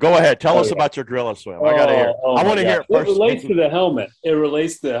 right? So go ahead. Tell us about your Grilla swim. I got to hear. I want to hear it first. It relates to the helmet. It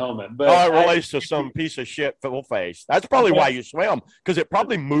relates to some piece of shit full face. That's probably why you swam, because it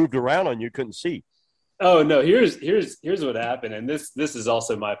probably moved around and you couldn't see. Oh no! Here's what happened, and this is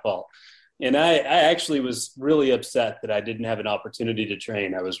also my fault. And I actually was really upset that I didn't have an opportunity to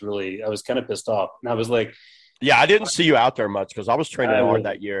train. I was kind of pissed off, and I was like, "Yeah, I didn't see you out there much because I was training hard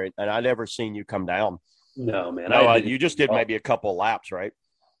that year, and I never seen you come down." No, man. No, you just did maybe a couple laps, right?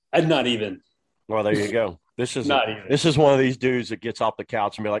 I'd not even. Well, there you go. This is one of these dudes that gets off the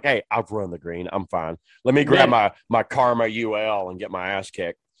couch and be like, "Hey, I've run the green. I'm fine. Let me grab my Karma UL and get my ass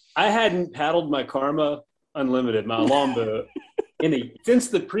kicked." I hadn't paddled my Karma Unlimited, my longboat, since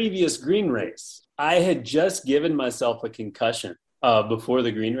the previous green race. I had just given myself a concussion before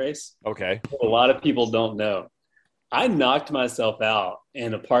the green race. Okay. A lot of people don't know. I knocked myself out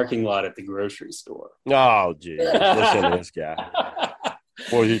in a parking lot at the grocery store. Oh, geez. Listen to this guy.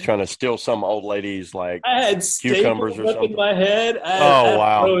 Were you trying to steal some old lady's I had cucumbers or something in my head?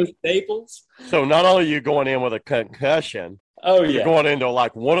 Wow. Staples. So not only are you going in with a concussion, you're going into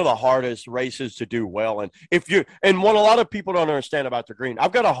one of the hardest races to do well. And what a lot of people don't understand about the green,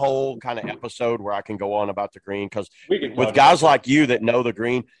 I've got a whole kind of episode where I can go on about the green, because with guys like you that know the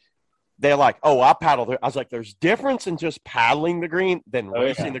green, they're like, oh, I paddle there. I was like, there's difference in just paddling the green than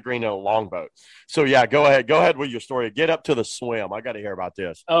racing the green in a longboat. So yeah, go ahead with your story. Get up to the swim. I got to hear about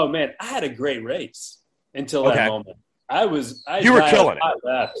this. Oh man, I had a great race until that moment. You were killing it.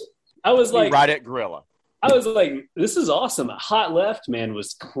 Left. I was like, right at Grilla. I was like, this is awesome. Hot left, man,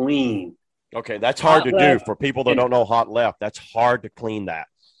 was clean. Okay, that's hard to do for people that don't know hot left. That's hard to clean that.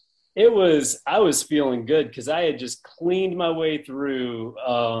 I was feeling good because I had just cleaned my way through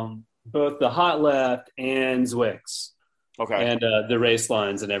both the hot left and Zwick's. Okay. And the race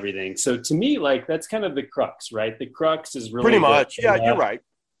lines and everything. So to me, that's kind of the crux, right? The crux is really pretty much. Yeah, you're right.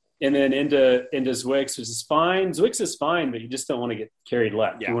 And then into Zwick's, which is fine. Zwick's is fine, but you just don't want to get carried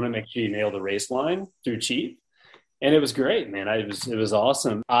left. Yeah. You want to make sure you nail the race line through cheap. And it was great, man. It was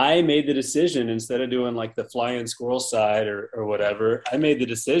awesome. I made the decision, instead of doing the fly-in squirrel side or whatever, I made the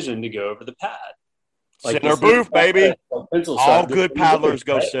decision to go over the pad. Center booth, baby. All good paddlers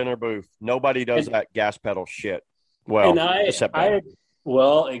go center booth. Nobody does that gas pedal shit. Well, except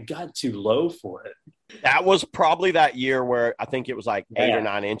it got too low for it. That was probably that year where I think it was 8 or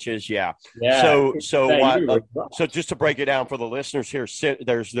 9 inches. Yeah. So just to break it down for the listeners here,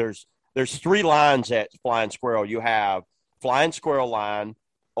 there's 3 lines at Flying Squirrel. You have Flying Squirrel line,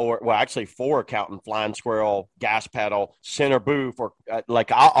 actually 4 counting Flying Squirrel, gas pedal, center booth, or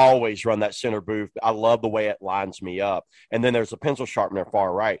I always run that center booth. I love the way it lines me up. And then there's a pencil sharpener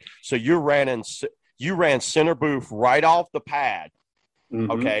far right. So you ran center booth right off the pad.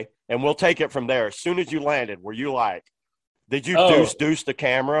 Mm-hmm. Okay. And we'll take it from there. As soon as you landed, were you did you deuce the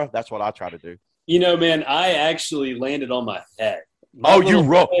camera? That's what I try to do. Man, I actually landed on my head. You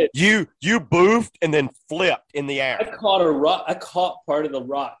boofed and then flipped in the air. I caught a rock. I caught part of the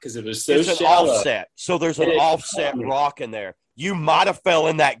rock because it was so shallow. It's an offset. So there's an offset rock in there. You might have fell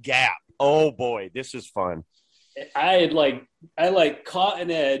in that gap. Oh boy, this is fun. I had caught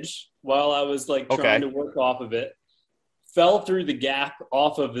an edge while I was trying to work off of it. Fell through the gap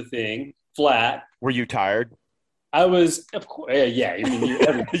off of the thing, flat. Were you tired? I was, of course. Yeah. I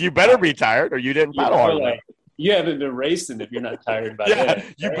mean, you better be tired, or you didn't paddle hard enough. You haven't been racing if you're not tired by then.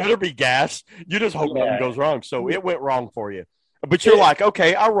 Right? You better be gassed. You just hope nothing goes wrong. So it went wrong for you. But you're like,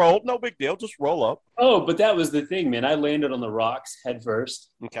 okay, I rolled. No big deal. Just roll up. Oh, but that was the thing, man. I landed on the rocks head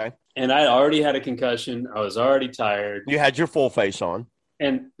first. Okay. And I already had a concussion. I was already tired. You had your full face on.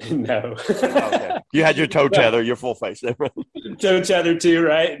 And no. Okay. You had your toe tether, your full face. Toe tether too,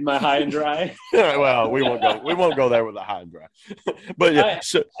 right? My high and dry. Well, we won't go. We won't go there with the high and dry. But yeah,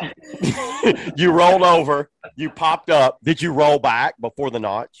 so, you rolled over. You popped up. Did you roll back before the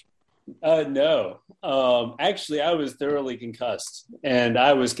notch? No. Actually, I was thoroughly concussed, and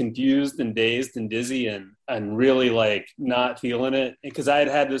I was confused and dazed and dizzy and really like not feeling it because I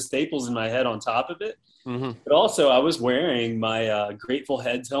had the staples in my head on top of it. Mm-hmm. But also, I was wearing my Grateful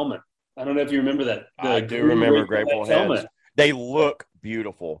Heads helmet. I don't know if you remember that. I do remember Grateful Heads. Helmet. They look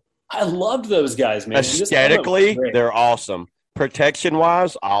beautiful. I loved those guys, man. Aesthetically, they're awesome.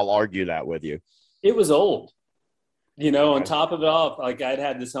 Protection-wise, I'll argue that with you. It was old. On top of it all, like I'd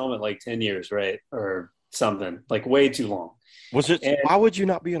had this helmet like 10 years, right? Or something, like way too long. Was it? And, why would you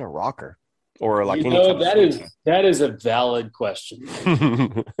not be in a rocker? Or like that is a valid question.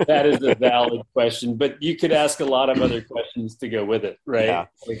 That is a valid question. But you could ask a lot of other questions to go with it, right? Yeah.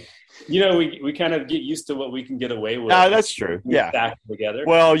 Like, we kind of get used to what we can get away with. That's true. Yeah. Stacked together.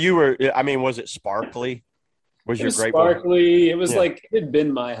 Well, was it sparkly? Was your sparkly? It was like it had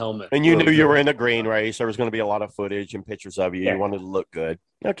been my helmet. And you knew you were in a green race. There was going to be a lot of footage and pictures of you. Yeah. You wanted to look good.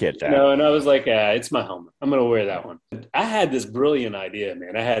 No kid, that. No, and I was like, it's my helmet. I'm going to wear that one. I had this brilliant idea,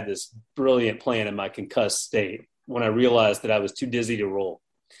 man. I had this brilliant plan in my concussed state when I realized that I was too dizzy to roll.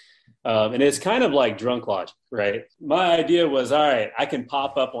 And it's kind of like drunk logic, right? My idea was, all right, I can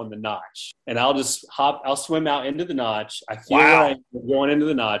pop up on the notch and I'll just I'll swim out into the notch. I feel where I'm going into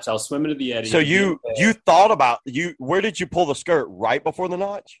the notch. I'll swim into the eddy. So you thought about where did you pull the skirt? Right before the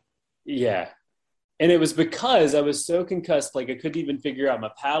notch? Yeah. And it was because I was so concussed, like I couldn't even figure out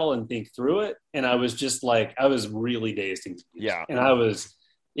my paddle and think through it. And I was just like, I was really dazed and confused. Yeah. And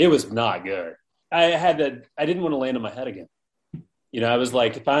it was not good. I didn't want to land on my head again. I was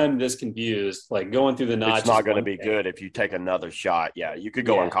like, if I'm this confused, like going through the notch. It's not going to be good if you take another shot. Yeah, you could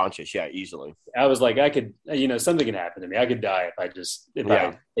go unconscious. Yeah, easily. I was like, I could, something can happen to me. I could die if I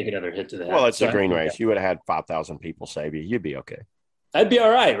take another hit to the head. Well, it's a green race. You would have had 5,000 people save you. You'd be okay. I'd be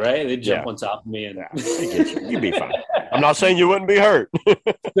all right, right? They'd jump on top of me. And You'd be fine. I'm not saying you wouldn't be hurt.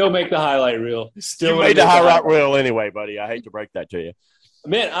 Still make the highlight reel. You made the highlight reel anyway, buddy. I hate to break that to you.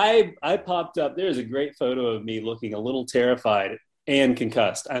 Man, I popped up. There's a great photo of me looking a little terrified and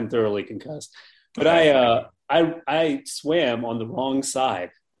concussed. I'm thoroughly concussed. But I swam on the wrong side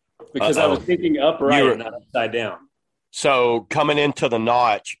because I was thinking upright and not upside down. So coming into the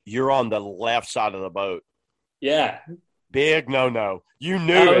notch, you're on the left side of the boat. Yeah. Big no. You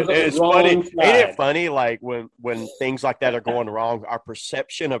knew it. It's funny. Side. Ain't it funny, like when things like that are going wrong, our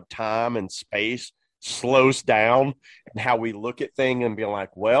perception of time and space slows down and how we look at things and be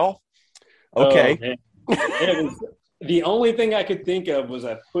like, well, okay. The only thing I could think of was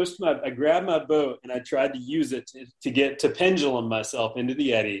I grabbed my boat and I tried to use it to pendulum myself into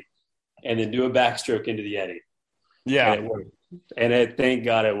the eddy and then do a backstroke into the eddy. Yeah. And it worked. And thank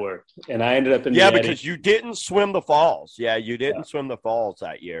God it worked. And I ended up in the eddy. Yeah, because you didn't swim the falls. Yeah, you didn't swim the falls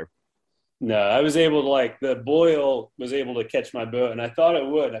that year. No, I was able to the boil was able to catch my boat and I thought it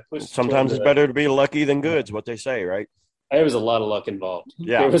would. I pushed. Sometimes it's better to be lucky than good is what they say, right? There was a lot of luck involved.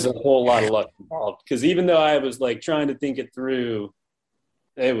 Yeah. There was a whole lot of luck involved because even though I was trying to think it through,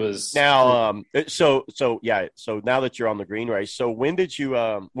 it was now. So now that you're on the green race, so when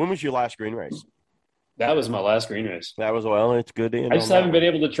was your last green race? That was my last green race. That was it's good to end. I just haven't been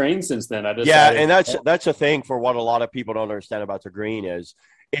able to train since then. And that's a thing for what a lot of people don't understand about the green is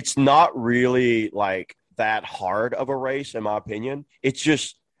it's not really like that hard of a race in my opinion. It's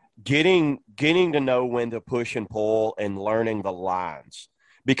just getting to know when to push and pull and learning the lines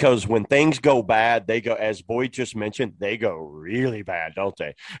because when things go bad they go, as Boyd just mentioned, they go really bad, don't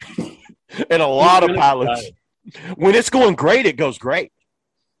they? And a lot of pilots when it's going great it goes great.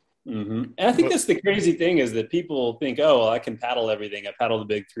 Mm-hmm. And I think that's the crazy thing is that people think, oh well, I can paddle everything, I paddle the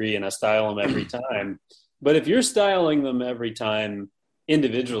big three and I style them every time, but if you're styling them every time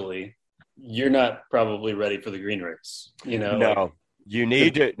individually you're not probably ready for the green race, No. You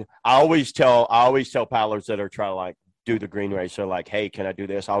need to. I always tell paddlers that are trying to do the green race. They're like, "Hey, can I do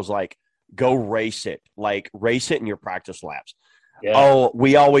this?" I was like, "Go race it. Race it in your practice laps." Yeah. Oh,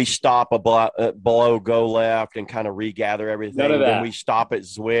 we always stop below go left and kind of regather everything. Then we stop at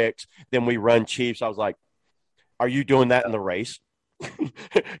Zwick's. Then we run Chiefs. I was like, "Are you doing that in the race?"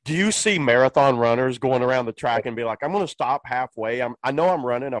 Do you see marathon runners going around the track and be like, I'm going to stop halfway. I know I'm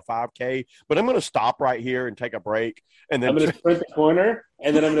running a 5K, but I'm going to stop right here and take a break. And then I'm going to sprint the corner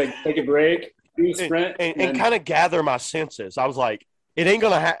and then I'm going to take a break sprint and kind of gather my senses. I was like, it ain't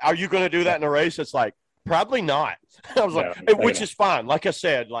going to are you going to do that in a race? It's like, probably not. I was like, which is fine. Like I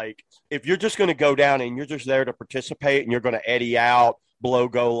said, like if you're just going to go down and you're just there to participate and you're going to eddy out, blow,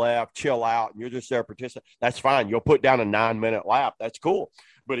 go left, chill out, and you're just there to participate, that's fine. You'll put down a 9-minute lap. That's cool.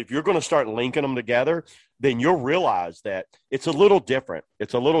 But if you're going to start linking them together, then you'll realize that it's a little different.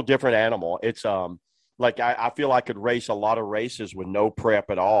 It's a little different animal. It's like I feel I could race a lot of races with no prep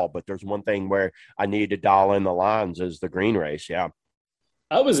at all. But there's one thing where I need to dial in the lines is the green race. Yeah.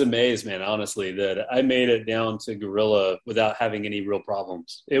 I was amazed, man, honestly, that I made it down to Gorilla without having any real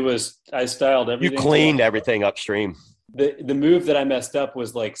problems. I styled everything. You cleaned everything upstream. The move that I messed up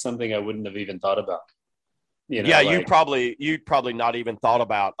was like something I wouldn't have even thought about. You know, yeah, like, you'd probably not even thought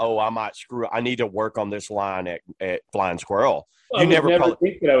about, I need to work on this line at Flying Squirrel. Well, you never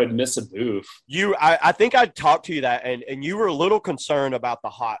think that I would miss a move. I think I talked to you that, and you were a little concerned about the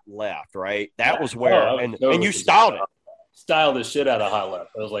hot left, right? That was where, and you styled it. Styled the shit out of hot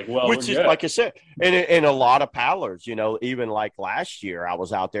left. I was like, well, which is good. Like I said, and a lot of paddlers, you know, even like last year, I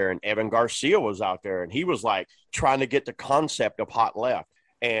was out there and Evan Garcia was out there, and he was like trying to get the concept of hot left,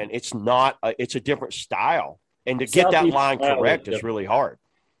 and it's not, it's a different style, and to get that line correct is really hard.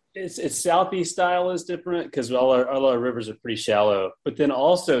 It's Southeast style is different because all our rivers are pretty shallow, but then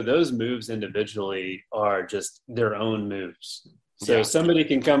also those moves individually are just their own moves. So somebody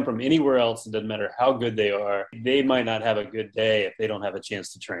can come from anywhere else. It doesn't matter how good they are. They might not have a good day if they don't have a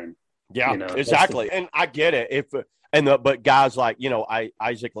chance to train. Yeah, you know, exactly. And I get it. But guys like, you know,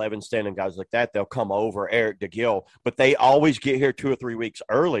 Isaac Levinston and guys like that, they'll come over, Eric DeGill, but they always get here 2 or 3 weeks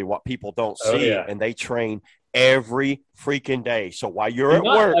early, what people don't see, and they train every freaking day. So while you're at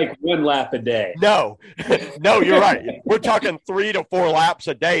work, like 1 lap a day. No, you're right. We're talking 3 to 4 laps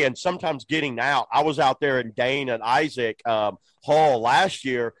a day, and sometimes getting out. I was out there, and Dane and Isaac Hall last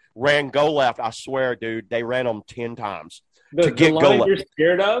year ran go left. I swear, dude, they ran them 10 times to get go left. You're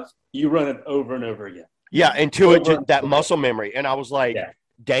scared of, you run it over and over again. Yeah, until that muscle memory. And I was like,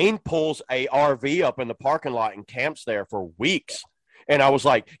 Dane pulls a RV up in the parking lot and camps there for weeks. And I was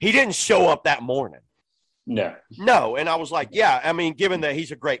like, he didn't show up that morning. No. And I was like, yeah, I mean, given that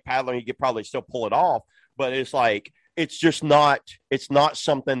he's a great paddler, he could probably still pull it off. But it's like, it's just not, it's not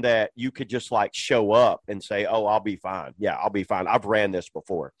something that you could just like show up and say, oh, I'll be fine. Yeah, I'll be fine. I've ran this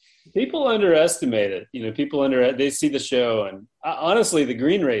before. People underestimate it. You know, they see the show. And honestly, the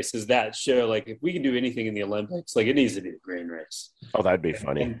green race is that show. Like, if we can do anything in the Olympics, like, it needs to be the green race. Oh, that'd be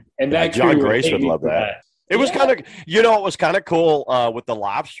funny. And that John Grace would love that. It was kind of, you know, it was kind of cool with the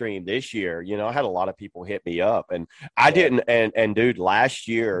live stream this year. You know, I had a lot of people hit me up, and I didn't. And dude, last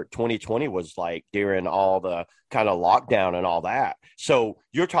year, 2020 was like during all the kind of lockdown and all that. So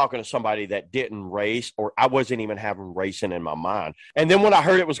you're talking to somebody that didn't race, or I wasn't even having racing in my mind. And then when I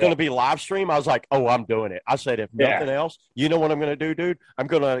heard it was going to be live stream, I was like, oh, I'm doing it. I said, if nothing else, you know what I'm going to do, dude? I'm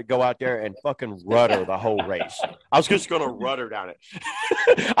going to go out there and fucking rudder the whole race. I was just going to rudder down it.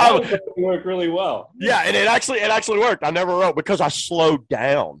 It worked really well. Yeah, and it actually worked. I never wrote because I slowed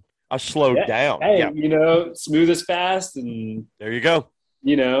down. Down. Hey, you know, smooth is fast, and there you go.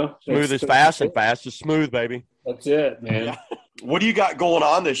 You know, smooth is fast, and fast is smooth, baby. That's it, man. Yeah. What do you got going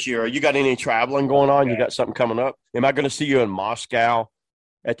on this year? You got any traveling going on? You got something coming up? Am I going to see you in Moscow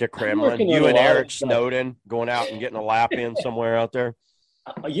at the Kremlin? You and Eric Snowden going out and getting a lap in somewhere out there?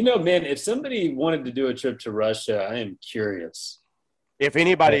 You know, man, if somebody wanted to do a trip to Russia, I am curious. If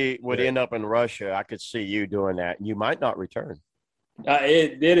anybody would end up in Russia, I could see you doing that. You might not return.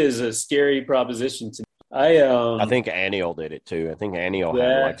 It is a scary proposition to me. I think Aniel did it too. I think Aniel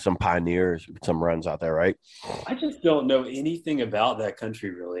had like some pioneers, some runs out there, right? I just don't know anything about that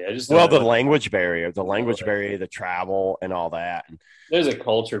country, really. The language barrier, the travel, and all that. And there's a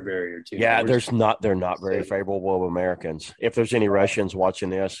culture barrier too. Yeah, they're not very favorable of Americans. If there's any Russians watching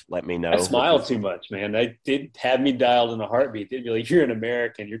this, let me know. I smile too much, man. They did have me dialed in a heartbeat. They'd be like, "You're an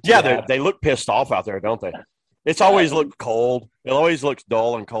American. You're too happy." They look pissed off out there, don't they? It's always looked cold. It always looks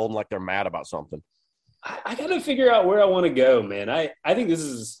dull and cold, and like they're mad about something. I got to figure out where I want to go, man. I think this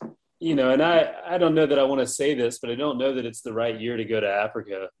is, you know, and I don't know that I want to say this, but I don't know that it's the right year to go to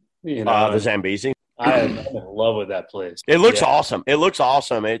Africa. You know, the Zambezi. I'm in love with that place. It looks awesome.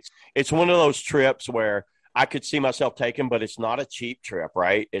 It's one of those trips where I could see myself taking, but it's not a cheap trip,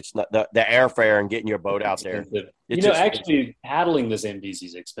 right? It's not the airfare and getting your boat out there. Actually paddling the Zambezi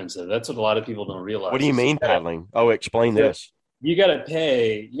is expensive. That's what a lot of people don't realize. What do you mean paddling? Oh, explain this. You got to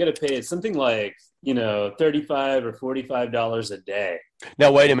pay. It's something like, you know, $35 or $45 a day.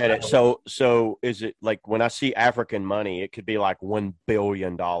 Now, wait a minute. So is it like when I see African money, it could be like $1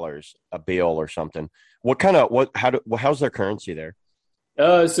 billion a bill or something. How's their currency there?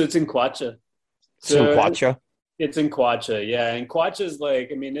 So it's in Kwacha. It's in So Quacha. it's in Quacha, yeah. And Quacha's like,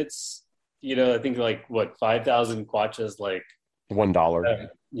 I mean, it's I think like what 5,000 Quachas, like $1.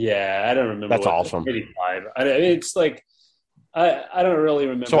 yeah, I don't remember That's what awesome. maybe five. It's like I don't really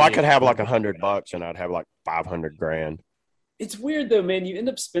remember. So I could have like $100 and I'd have like 500 grand. It's weird though, man. You end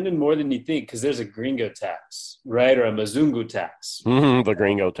up spending more than you think because there's a gringo tax, right, or a Mazungu tax. The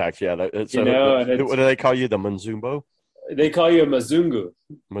gringo tax, yeah. And What do they call you? The Manzumbo? they call you a Mazungu,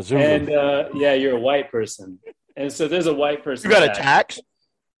 Mazungu. and yeah, you're a white person, and so there's a white person. You got a tax?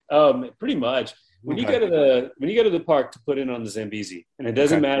 Pretty much. When Okay. you go to the park to put in on the Zambezi, and it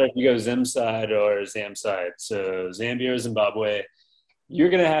doesn't matter if you go Zim side or Zam side, so Zambia or Zimbabwe, you're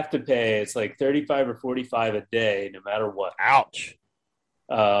gonna have to pay. It's like 35 or 45 a day, no matter what. Ouch.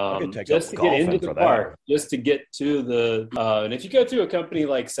 I could take Just up to get into golfing the for park, just to get to the. And if you go through a company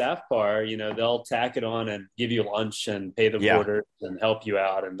like Safpar, they'll tack it on and give you lunch and pay the boarders and help you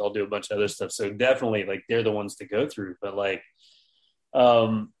out, and they'll do a bunch of other stuff. So definitely, like they're the ones to go through. But like,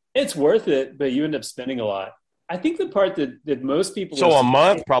 it's worth it, but you end up spending a lot. I think the part that most people So a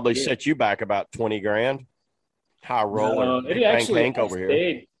month probably set you back about 20 grand. High roller, it actually bank over here.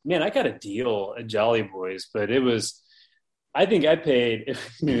 stayed, man, I got a deal at Jolly Boys, but it was, I think I paid,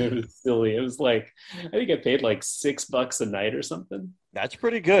 it was silly. It was like, I think I paid like $6 a night or something. That's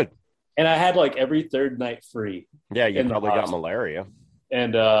pretty good. And I had like every third night free. Yeah, you probably got malaria.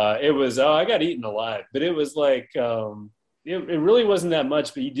 And it was, I got eaten alive, but it was like, it really wasn't that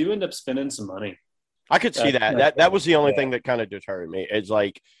much, but you do end up spending some money. I could see that. That was the only thing that kind of deterred me. It's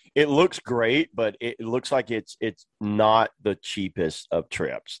like it looks great, but it looks like it's not the cheapest of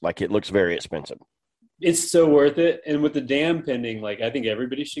trips. Like it looks very expensive. It's so worth it. And with the dam pending, like I think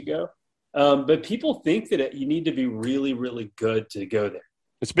everybody should go. But people think that you need to be really, really good to go there.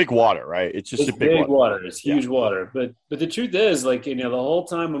 It's big water, right? It's just a big water. It's huge water. But the truth is, like, the whole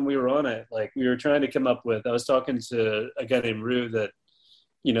time when we were on it, like we were trying to come up with, I was talking to a guy named Rue that,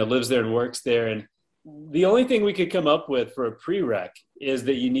 lives there and works there. And the only thing we could come up with for a prereq is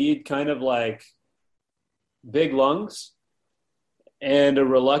that you need kind of like big lungs and a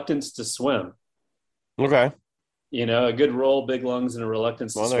reluctance to swim. Okay. A good roll, big lungs, and a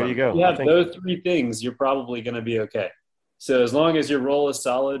reluctance to swim. There you go. If you have those three things, you're probably going to be okay. So as long as your roll is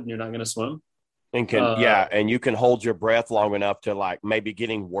solid and you're not going to swim. And and you can hold your breath long enough to like maybe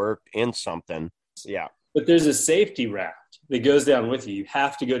getting worked in something. Yeah. But there's a safety raft that goes down with you. You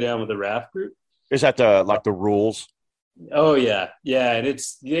have to go down with the raft group. Is that the rules? Oh yeah. Yeah. And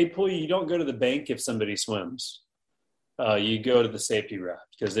they pull you. You don't go to the bank if somebody swims. You go to the safety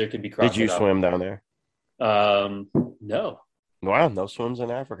raft because there could be crocodiles. Did you swim down there? No. Wow, no swims in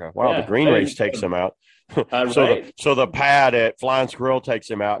Africa. Wow, the green race takes him out. Right. So the pad at Flying Squirrel takes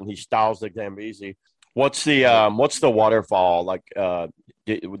him out, and he styles the Zambezi. What's the waterfall like?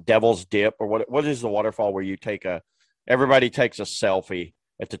 Devil's Dip, or what is the waterfall where you everybody takes a selfie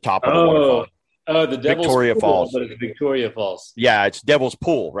at the top of the waterfall? Oh, the Devil's Victoria Pool, Falls. but it's Victoria Falls. Yeah, it's Devil's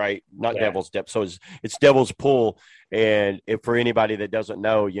Pool, right? Not Devil's Dip. So it's Devil's Pool, and for anybody that doesn't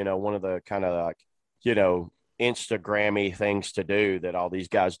know, one of the kind of like Instagrammy things to do that all these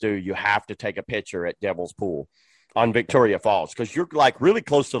guys do, you have to take a picture at Devil's Pool on Victoria Falls because you're like really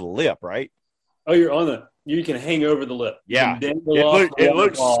close to the lip, right? Oh, you can hang over the lip. Yeah, it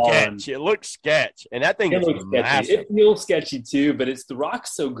looks sketch. It looks sketch, and that thing is massive. It feels sketchy too, but the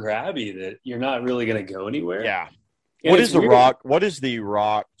rock's so grabby that you're not really going to go anywhere. Yeah. And what is the rock? What is the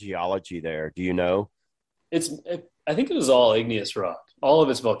rock geology there? Do you know? I think it was all igneous rock. All of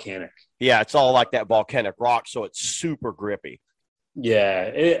it's volcanic. Yeah, it's all like that volcanic rock, so it's super grippy.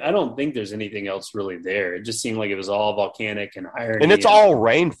 Yeah, I don't think there's anything else really there. It just seemed like it was all volcanic and iron. And it's all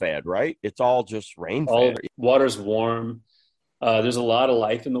rain-fed, right? It's all just rain-fed. Water's warm. There's a lot of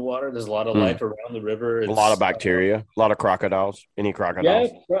life in the water. There's a lot of life around the river. A lot of bacteria. A lot of crocodiles. Any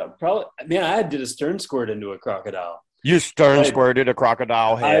crocodiles? Yeah, probably. Man, I did a stern squirt into a crocodile. You stern squirted a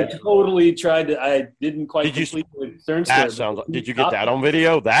crocodile head. I totally tried to. I didn't quite complete the stern squirt. Did you get that on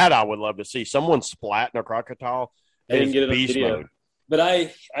video? That I would love to see. Someone splatting a crocodile. I didn't get it on video. Mode. But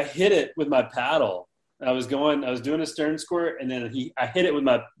I hit it with my paddle. I was doing a stern squirt, and then I hit it with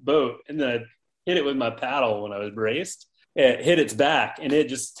my boat, and then I hit it with my paddle when I was braced. It hit its back, and it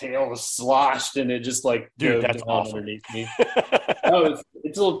just tail was sloshed, and it just like that's awesome. Underneath me.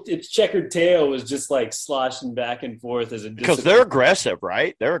 Its checkered tail was just like sloshing back and forth as it because they're aggressive,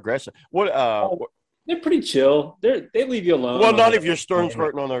 right? They're aggressive. They're pretty chill. They leave you alone. Well, not if you're stern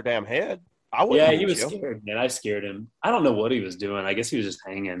squirting on their damn head. He was scared, man. I scared him. I don't know what he was doing. I guess he was just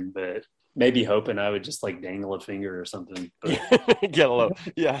hanging, but maybe hoping I would just like dangle a finger or something. Get a little,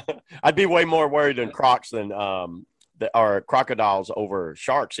 yeah. I'd be way more worried than crocs than or crocodiles over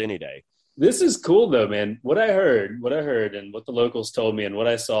sharks any day. This is cool though, man. What I heard and what the locals told me and what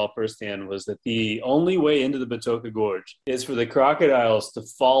I saw firsthand was that the only way into the Batoka Gorge is for the crocodiles to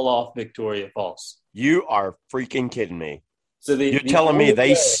fall off Victoria Falls. You are freaking kidding me. So You're telling me they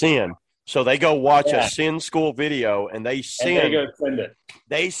way, send. So they go watch a yeah, send school video and they and send. they go send it.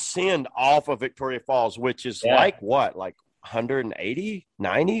 They send off of Victoria Falls, which is Yeah. like what? Like 180,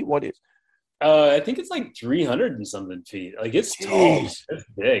 90? What is? I think it's like 300 and something feet. Like it's tall. Jeez. It's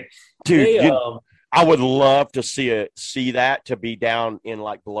big. Dude, They, I would love to see that, to be down in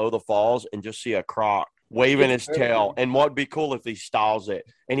like below the falls and just see a croc waving his tail. And what would be cool if he styles it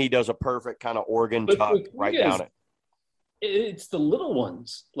and he does a perfect kind of organ tuck right down it. It's the little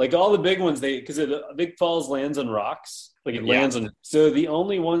ones, like all the big ones. Because the big falls lands on rocks, like it lands on. So the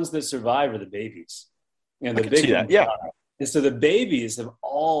only ones that survive are the babies, and the big ones. Yeah. And so the babies of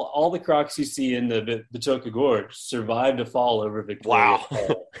all the crocs you see in the Batoka Gorge survived to fall over Victoria. Wow,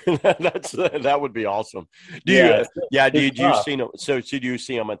 that would be awesome. Did you see them? So did you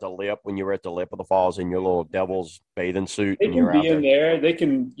see them at the lip when you were at the lip of the falls in your little devil's bathing suit? They can be in there. They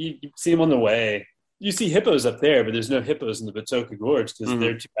can. You see them on the way. You see hippos up there, but there's no hippos in the Batoka Gorge because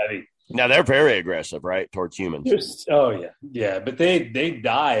they're too heavy. Now they're very aggressive, right, towards humans. Yeah, but they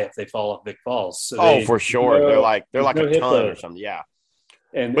die if they fall off big falls. So for sure, they're like a ton or something. Yeah.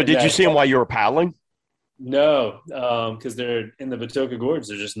 But did you see them while you were paddling? No, because they're in the Batoka Gorge.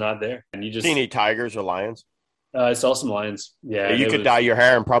 They're just not there. And you just see any tigers or lions? I saw some lions. Yeah, you could dye your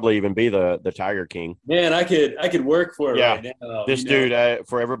hair and probably even be the Tiger King. Man, I could work for it right now. This dude,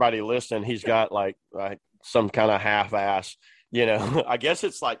 for everybody listening, he's got like some kind of half-ass. I guess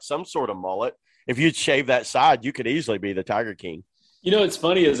it's like some sort of mullet. If you'd shave that side, you could easily be the Tiger King. What's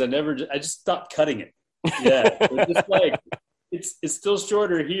funny is I just stopped cutting it. Yeah, it's just like it's still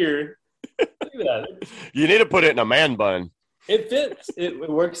shorter here. Look at that. You need to put it in a man bun. It fits. It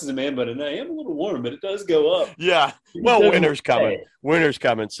works as a man bun, and I am a little warm, but it does go up. Yeah. Well, winter's coming. Winter's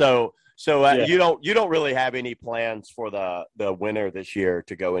coming. So you don't really have any plans for the winter this year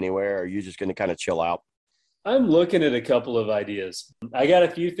to go anywhere? Or are you just going to kind of chill out? I'm looking at a couple of ideas. I got a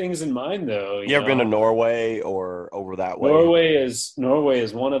few things in mind, though. You ever been to Norway or over that way? Norway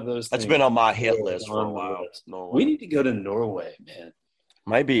is one of those things. That's been on my hit list for a while. We need to go to Norway, man.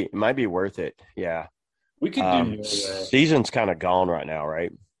 Might be worth it. Yeah. We could do Norway. Season's kind of gone right now,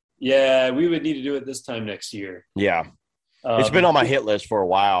 right? Yeah, we would need to do it this time next year. Yeah. It's been on my hit list for a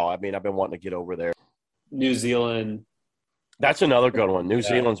while. I mean, I've been wanting to get over there. New Zealand. That's another good one. New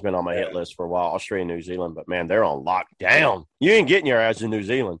Zealand's been on my hit list for a while. Australia, New Zealand, but man, they're on lockdown. You ain't getting your ass in New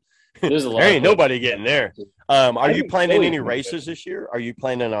Zealand. There's a lot. There ain't nobody getting there. Are you planning any races this year? Are you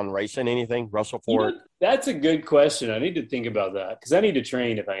planning on racing anything? Russell Ford? That's a good question. I need to think about that because I need to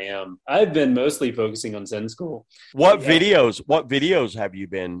train if I am. I've been mostly focusing on Zen School. What videos have you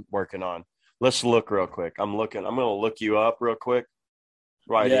been working on? Let's look real quick. I'm going to look you up real quick.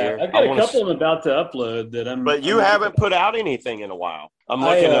 Right here. I've got a couple I'm about to upload that I'm. But you haven't put out anything in a while.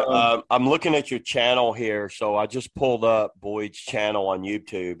 I'm looking at your channel here. So I just pulled up Boyd's channel on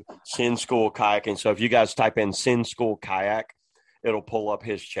YouTube, Sin School Kayaking. So if you guys type in Sin School Kayak, it'll pull up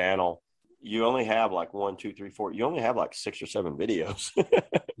his channel. You only have like 1, 2, 3, 4. You only have like 6 or 7 videos.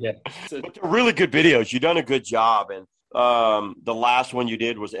 Yeah, but they're really good videos. You've done a good job. And the last one you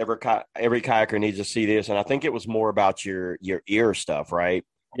did was every kayaker needs to see this, and I think it was more about your ear stuff, right?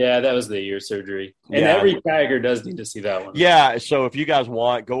 Yeah, that was the ear surgery, and every kayaker does need to see that one. Yeah, so if you guys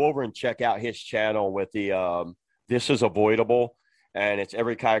want, go over and check out his channel with the This Is Avoidable, and it's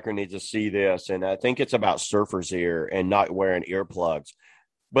every kayaker needs to see this, and I think it's about surfer's ear and not wearing earplugs.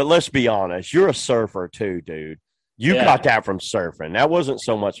 But let's be honest, you're a surfer too, dude. You got that from surfing. That wasn't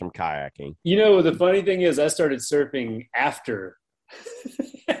so much from kayaking. The funny thing is I started surfing after.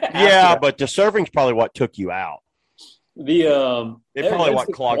 Yeah, but the surfing's probably what took you out. It probably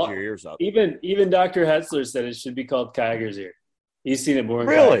what clogged your ears up. Even Dr. Hetzler said it should be called kayaker's ear. He's seen it more.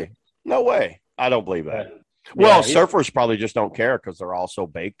 Really? No way. I don't believe that. Well, surfers probably just don't care because they're all so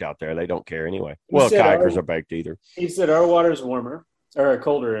baked out there. They don't care anyway. Well, kayakers are baked either. He said our water's warmer or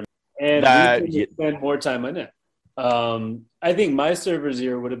colder, and we can spend more time in it. I think my surfer's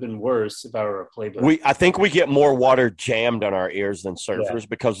ear would have been worse if I were a playboy. I think we get more water jammed on our ears than surfers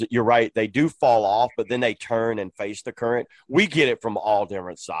because you're right. They do fall off, but then they turn and face the current. We get it from all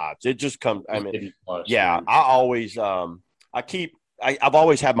different sides. It just comes. I mean, I always, I've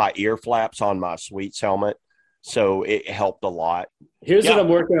always had my ear flaps on my Sweets helmet. So it helped a lot. Here's what I'm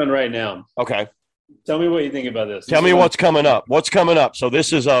working on right now. Okay. Tell me what you think about this. Tell me what's coming up. What's coming up? So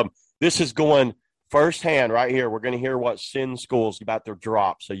this is going firsthand right here. We're going to hear what Sin School's about to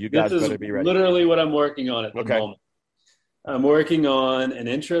drop. So you guys better be ready. Literally what I'm working on at the moment. I'm working on an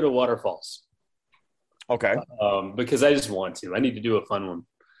intro to waterfalls. Okay. Because I just want to. I need to do a fun one.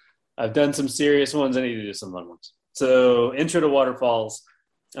 I've done some serious ones. I need to do some fun ones. So, intro to waterfalls.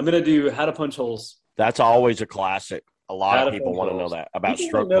 I'm going to do how to punch holes. That's always a classic. A lot How of to people punch want to know holes. that about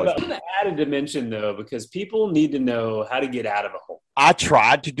People want stroke to know push. about, I'm going to add a dimension, though, because people need to know how to get out of a hole. I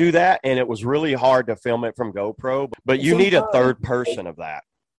tried to do that, and it was really hard to film it from GoPro, but you need a third person of that.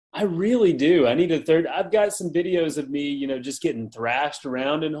 I really do. I need a third. I've got some videos of me, just getting thrashed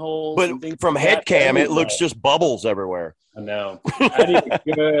around in holes. But and things from like head that. cam, it looks just bubbles everywhere. I know. I need a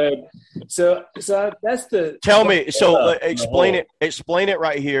good. So that's the. Tell me. So explain it. Explain it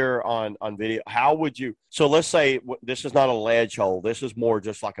right here on video. How would you? So let's say this is not a ledge hole. This is more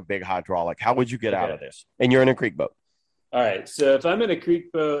just like a big hydraulic. How would you get out of this? And you're in a creek boat. All right. So if I'm in a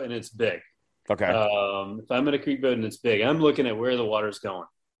creek boat and it's big. Okay. If I'm in a creek boat and it's big, I'm looking at where the water's going.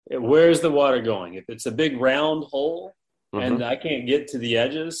 Where's the water going? If it's a big round hole and I can't get to the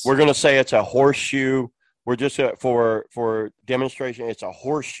edges, we're going to say it's a horseshoe. We're just for demonstration. It's a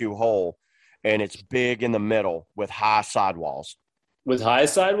horseshoe hole, and it's big in the middle with high sidewalls. With high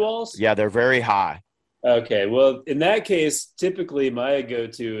sidewalls? Yeah, they're very high. Okay. Well, in that case, typically my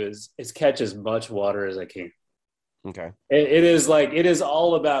go-to is catch as much water as I can. Okay. It is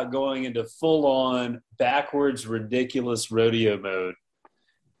all about going into full-on backwards ridiculous rodeo mode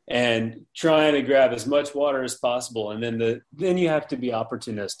and trying to grab as much water as possible, and then you have to be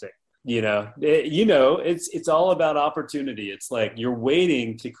opportunistic. It's all about opportunity. It's like you're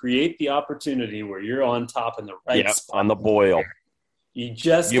waiting to create the opportunity where you're on top in the right spot. On the boil.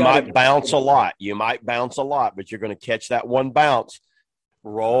 You might bounce a lot. You might bounce a lot, but you're going to catch that one bounce,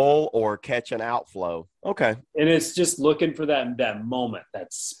 roll, or catch an outflow. Okay. And it's just looking for that moment,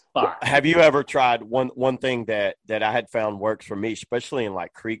 that spot. Have you ever tried one thing that I had found works for me, especially in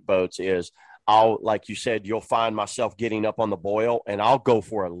like creek boats, is like you said, you'll find myself getting up on the boil and I'll go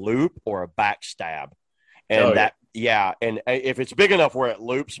for a loop or a backstab. And and if it's big enough where it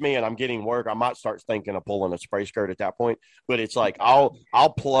loops me and I'm getting work, I might start thinking of pulling a spray skirt at that point. But it's like I'll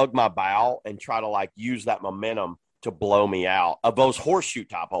plug my bow and try to like use that momentum to blow me out of those horseshoe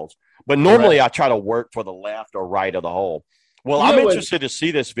top holes. But normally I try to work for the left or right of the hole. Well, I'm interested to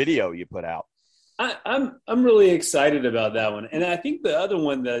see this video you put out. I'm really excited about that one. And I think the other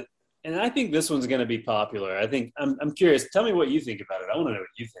one and I think this one's going to be popular. I think I'm curious. Tell me what you think about it. I want to know what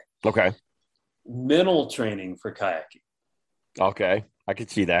you think. Okay. Mental training for kayaking. Okay. I could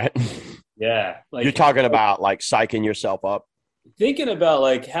see that. Yeah. You're talking about like psyching yourself up. Thinking about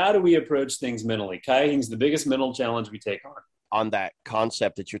like, how do we approach things mentally? Kayaking's the biggest mental challenge we take on. On that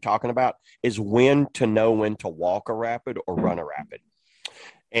concept that you're talking about is when to walk a rapid or run a rapid.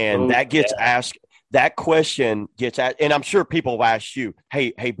 And that gets asked, that question gets asked, and I'm sure people have asked you,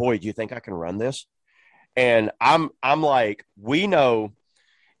 hey, boy, do you think I can run this? And I'm like, we know,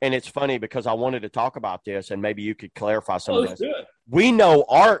 and it's funny because I wanted to talk about this and maybe you could clarify some of this. Good. We know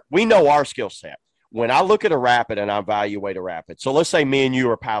our skill set. When I look at a rapid and I evaluate a rapid, so let's say me and you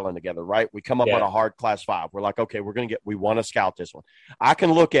are paddling together, right? We come up on a hard class 5. We're like, okay, we want to scout this one. I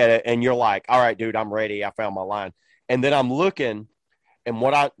can look at it and you're like, all right, dude, I'm ready. I found my line. And then I'm looking and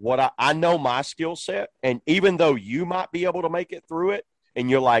I know my skill set. And even though you might be able to make it through it and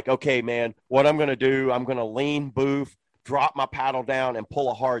you're like, okay, man, what I'm going to do, I'm going to lean, boof, drop my paddle down and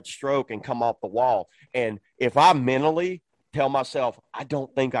pull a hard stroke and come off the wall. And if I mentally tell myself, I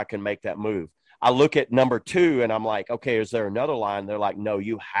don't think I can make that move, I look at number 2 and I'm like, okay, is there another line? They're like, no,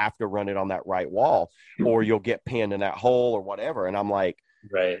 you have to run it on that right wall or you'll get pinned in that hole or whatever. And I'm like,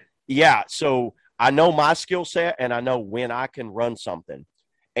 right. Yeah. So I know my skill set and I know when I can run something.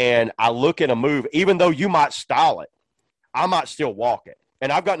 And I look at a move, even though you might style it, I might still walk it.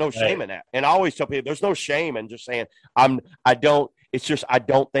 And I've got no shame in that. And I always tell people there's no shame in just saying I don't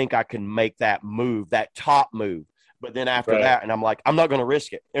think I can make that move, that top move. But then after that, and I'm like, I'm not going to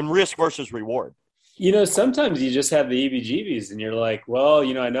risk it. And risk versus reward. Sometimes you just have the EBGBs and you're like, well,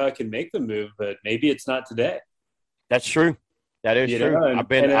 I know I can make the move, but maybe it's not today. That's true. That is true. I've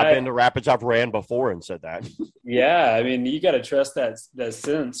been to rapids I've ran before and said that. Yeah. I mean, you got to trust that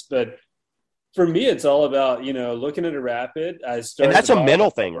sense. But for me, it's all about, looking at a rapid. And that's a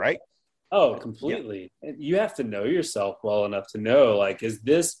mental thing, right? Oh, completely. Yeah. You have to know yourself well enough to know, like, is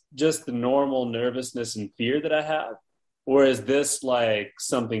this just the normal nervousness and fear that I have? Or is this like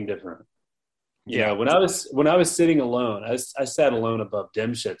something different? Yeah. When I was sitting alone, I sat alone above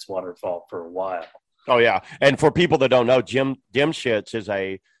Dimshit's waterfall for a while. Oh yeah. And for people that don't know, Dimshit's is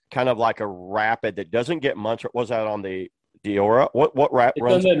a kind of like a rapid that doesn't get much. Was that on the Diora? What rap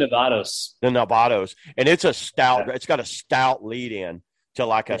runs? On the Nevados. The Nevados. And it's a stout, it's got a stout lead in to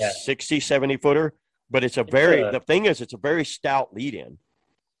like a 60, 70 footer, But it's the thing is, it's a very stout lead in.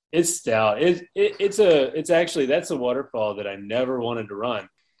 It's stout. It's actually, that's a waterfall that I never wanted to run.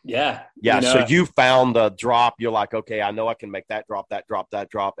 Yeah. Yeah. So you found the drop. You're like, okay, I know I can make that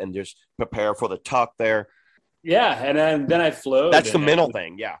drop, and just prepare for the tuck there. Yeah. And then I flowed. That's the mental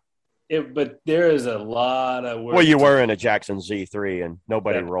thing. Yeah. But there is a lot of work. Well, you were in a Jackson Z3 and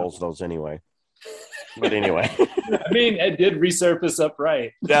nobody rolls those anyway. But anyway, I mean, it did resurface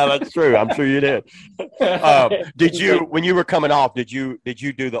upright. Yeah, that's true. I'm sure you did. Did you, when you were coming off, did you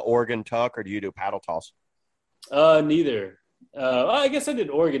do the Oregon tuck or do you do paddle toss? Neither. I guess I did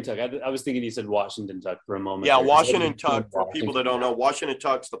Oregon tuck. I was thinking you said Washington tuck for a moment. Yeah, Washington tuck, for people that don't know, Washington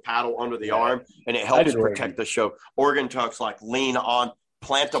tuck's the paddle under the arm, and it helps protect the show. Oregon tuck's like lean on,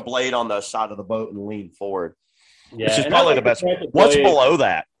 plant the blade on the side of the boat and lean forward. Yeah, which is probably the best. What's below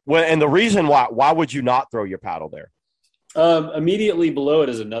that? Well, and the reason why would you not throw your paddle there? Immediately below it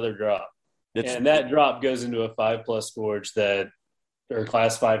is another drop. And that drop goes into a 5+ gorge or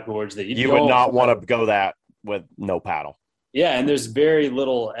class 5 gorge that you would not want to go that with no paddle. Yeah, and there's very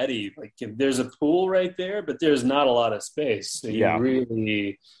little eddy. Like there's a pool right there, but there's not a lot of space. So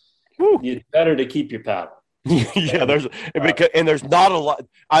it's better to keep your paddle. Yeah, there's not a lot.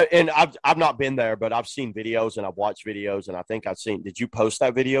 I've not been there, but I've seen videos and I've watched videos, and I think I've seen. Did you post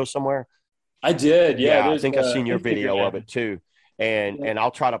that video somewhere? I did. Yeah, I think I've seen your video of it too, and I'll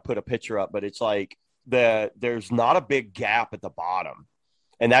try to put a picture up. But it's like there's not a big gap at the bottom,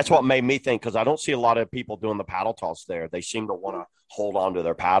 and that's what made me think, because I don't see a lot of people doing the paddle toss there. They seem to want to hold on to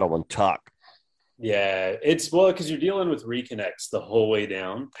their paddle and tuck. Yeah, because you're dealing with reconnects the whole way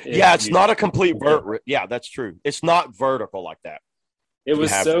down. It's not a complete yeah, that's true. It's not vertical like that. It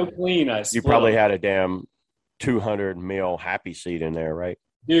was so clean. You probably had a damn 200 mil happy seat in there, right?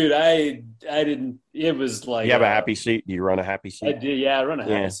 Dude, I didn't. It was like you have a happy seat. Do you run a happy seat? I did. Yeah, I run a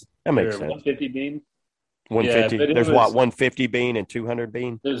happy seat. That makes sense. 150 bean. 150. There's 150 bean and 200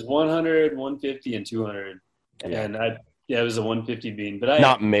 bean. There's 100, 150, and 200. Yeah. And it was a 150 bean, but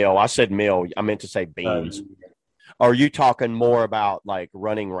not mil. I said mil. I meant to say beans. Are you talking more about like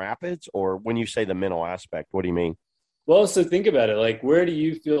running rapids, or when you say the mental aspect, what do you mean? Well, so think about it. Like, where do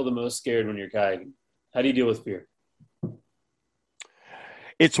you feel the most scared when you're kayaking? How do you deal with fear?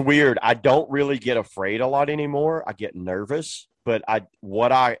 It's weird. I don't really get afraid a lot anymore. I get nervous, but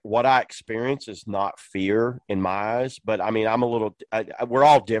what I experience is not fear in my eyes. But I mean, we're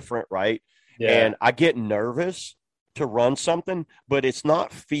all different, right? Yeah. And I get nervous to run something, but it's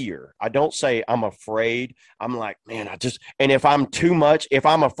not fear. I don't say I'm afraid. I'm like, man, and if I'm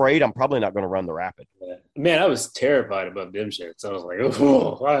afraid, I'm probably not going to run the rapid. Man, I was terrified above dim shits. I was like,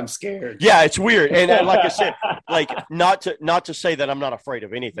 oh, I'm scared. Yeah, it's weird. And like I said, like not to say that I'm not afraid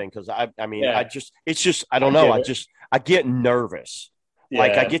of anything, because I don't know. I get nervous. Yeah.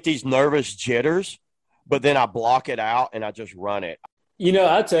 Like I get these nervous jitters, but then I block it out and I just run it. You know,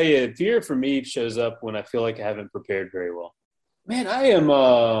 I'll tell you, fear for me shows up when I feel like I haven't prepared very well. Man,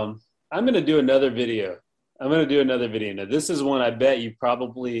 I'm going to do another video. Now, this is one I bet you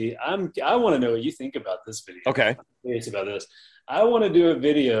probably, I want to know what you think about this video. Okay. I'm curious about this. I want to do a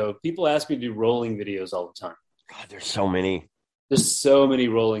video. People ask me to do rolling videos all the time. God, there's so many. There's so many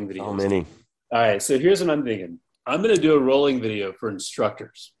rolling videos. So many. All right. So here's what I'm thinking. I'm going to do a rolling video for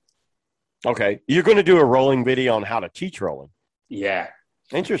instructors. Okay. You're going to do a rolling video on how to teach rolling. Yeah.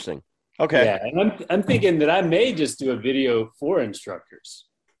 Interesting. Okay. Yeah, and I'm thinking that I may just do a video for instructors.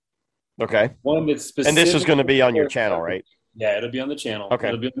 Okay. One that's specific. And this is going to be on your channel, right? Yeah, it'll be on the channel. Okay.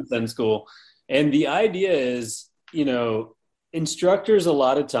 It'll be on Zen School. And the idea is, instructors a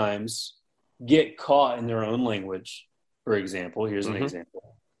lot of times get caught in their own language. For example, here's an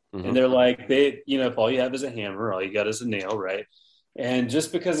example. Mm-hmm. And they're like, if all you have is a hammer, all you got is a nail, right? And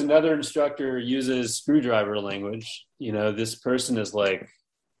just because another instructor uses screwdriver language, this person is like,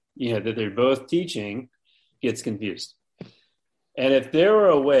 that they're both teaching, gets confused. And if there were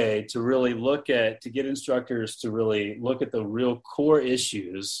a way to really to get instructors to really look at the real core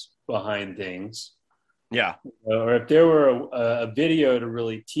issues behind things. Yeah. Or if there were a video to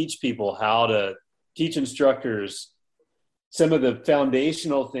really teach people how to teach instructors some of the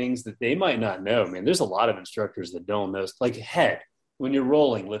foundational things that they might not know. Man, there's a lot of instructors that don't know, like head. When you're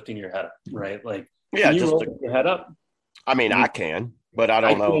rolling, lifting your head up, right? Like, can you roll your head up? I mean, I can, but I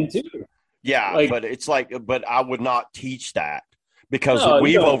don't know. I can too. Yeah, but it's like, but I would not teach that, because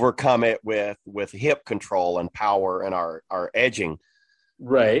we've overcome it with hip control and power and our edging.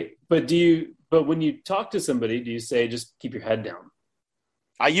 Right. But when you talk to somebody, do you say, just keep your head down?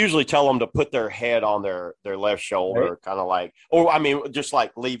 I usually tell them to put their head on their left shoulder, Right. kind of like, or I mean, just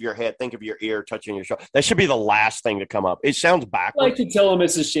like leave your head, think of your ear touching your shoulder. That should be the last thing to come up. It sounds I like backwards. to tell them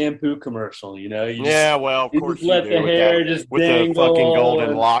it's a shampoo commercial. You know, Yeah, well, of you just course you let the do with that, hair just with the fucking dangle golden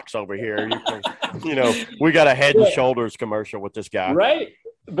and locks over here. We got a Head and yeah, Shoulders commercial with this guy. right.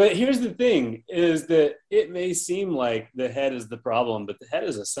 But here's the thing: is that it may seem like the head is the problem, but the head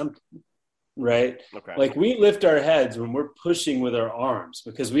is a symptom, right? Okay. Like we lift our heads when we're pushing with our arms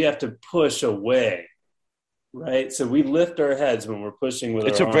because we have to push away, right? So we lift our heads when we're pushing with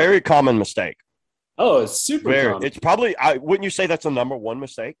It's our a arms. very common mistake. Oh, it's super Very. common. It's probably, wouldn't you say that's the number one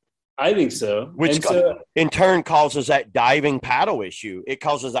mistake? I think so. Which And so in turn causes that diving paddle issue. It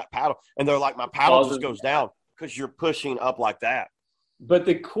causes that paddle. And they're like, my paddle just goes down because you're pushing up like that. but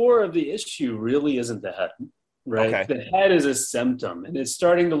the core of the issue really isn't the head, right? Okay. The head is a symptom, and it's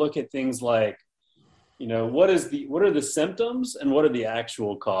starting to look at things like, what are the symptoms and what are the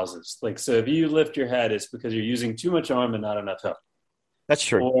actual causes? Like, so if you lift your head, it's because you're using too much arm and not enough hip. That's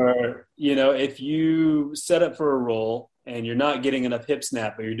true. Or, if you set up for a roll and you're not getting enough hip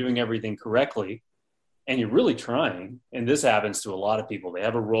snap, but you're doing everything correctly and you're really trying, and this happens to a lot of people, they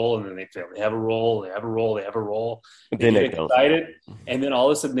have a roll and then they fail. They have a roll, they have a roll, they have a roll. They get excited, and then all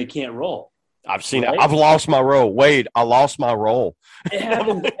of a sudden they can't roll. I've seen it. I've lost my roll. Wade, I lost my roll. It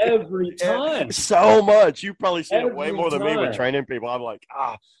happens every time. So much. You've probably seen it way Every more than me with time. training people. I'm like,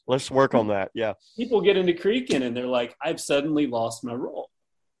 let's work on that. Yeah. People get into creaking and they're like, I've suddenly lost my roll.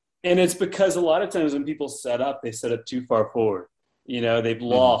 And it's because a lot of times when people set up, they set up too far forward. They've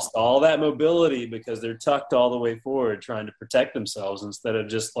lost all that mobility because they're tucked all the way forward trying to protect themselves instead of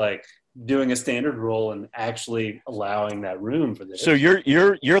just like doing a standard roll and actually allowing that room for this. So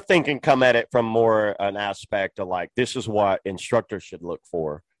you're thinking come at it from more an aspect of like, this is what instructors should look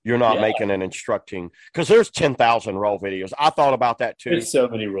for. You're not making an instructing, because there's 10,000 roll videos. I thought about that too. There's so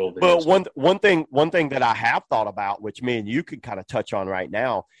many roll videos. But one thing that I have thought about, which me and you could kind of touch on right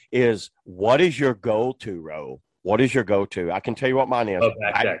now, is what is your go-to roll? What is your go-to? I can tell you what mine is.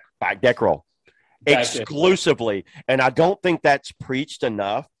 Back deck roll. Exclusively. And I don't think that's preached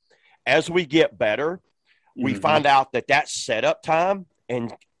enough. As we get better, we find out that setup time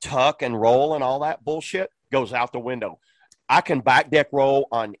and tuck and roll and all that bullshit goes out the window. I can back deck roll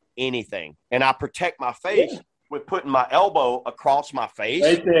on anything, and I protect my face with putting my elbow across my face.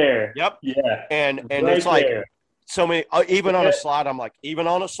 Right there. Yep. Yeah. And right it's like there. so many, even on a slide, I'm like, even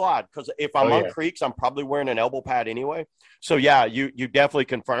on a slide, because if I'm on creeks, I'm probably wearing an elbow pad anyway. So, yeah, you definitely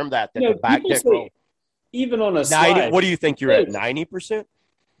confirmed that the back deck roll. Even on a slide. What do you think you're at, 90%?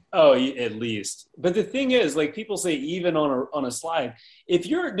 Oh, at least. But the thing is, like people say, even on a slide, if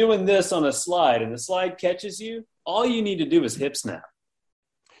you're doing this on a slide and the slide catches you, all you need to do is hip snap.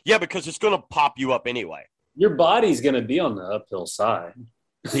 Yeah, because it's going to pop you up anyway. Your body's going to be on the uphill side.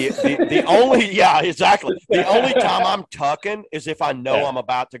 The only, exactly. The only time I'm tucking is if I know I'm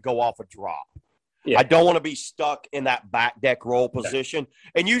about to go off a drop. Yeah. I don't want to be stuck in that back deck roll position.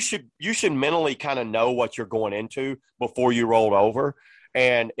 And you should mentally kind of know what you're going into before you roll over.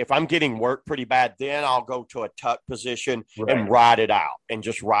 And if I'm getting worked pretty bad, then I'll go to a tuck position and ride it out and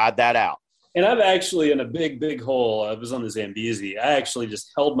just ride that out. And I've actually, in a big, big hole, I was on the Zambezi, I actually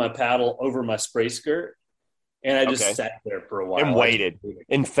just held my paddle over my spray skirt, and I just sat there for a while. And waited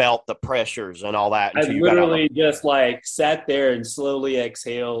and felt the pressures and all that. I literally just like sat there and slowly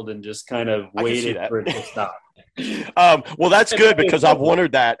exhaled and just kind of waited for it to stop. Well, that's good because I've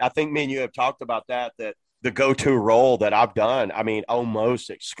wondered that. I think me and you have talked about that the go-to roll that I've done, I mean,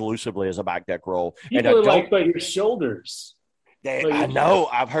 almost exclusively is a back deck roll. People are like, but your shoulders. I know.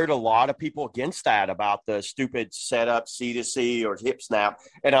 I've heard a lot of people against that about the stupid setup C2C or hip snap.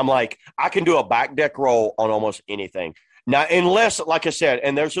 And I'm like, I can do a back deck roll on almost anything. Now, unless, like I said,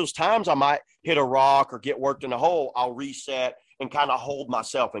 and there's those times I might hit a rock or get worked in a hole, I'll reset and kind of hold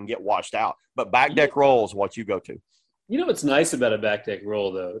myself and get washed out. But back deck roll is what you go to. You know what's nice about a back deck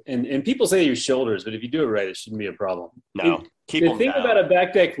roll, though? And people say your shoulders, but if you do it right, it shouldn't be a problem. No, keep them down. The thing about a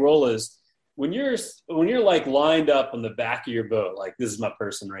back deck roll is, when you're like lined up on the back of your boat, like this is my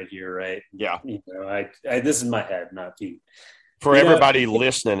person right here, right? Yeah. This is my head, not feet. For everybody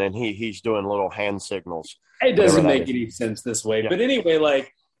listening, and he's doing little hand signals. It doesn't make any sense this way. Yeah. But anyway,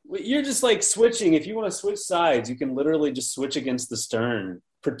 like you're just like switching. If you want to switch sides, you can literally just switch against the stern,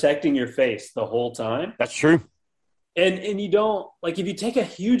 protecting your face the whole time. That's true. And you don't, like, if you take a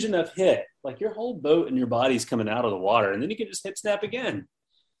huge enough hit, like your whole boat and your body's coming out of the water, and then you can just hip snap again.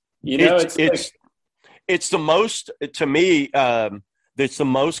 It's the most, to me, the It's the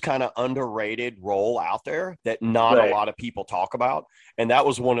most kind of underrated roll out there that not a lot of people talk about. And that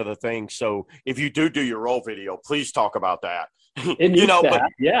was one of the things. So if you do your roll video, please talk about that. But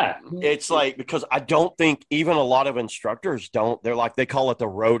it's like, because I don't think even a lot of instructors don't. They're like, they call it the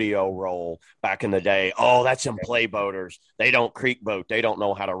rodeo roll back in the day. Oh, that's some play boaters. They don't creek boat. They don't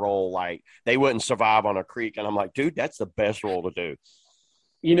know how to roll. Like, they wouldn't survive on a creek. And I'm like, dude, that's the best roll to do.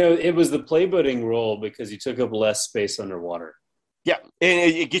 It was the play boating roll because you took up less space underwater. Yeah, and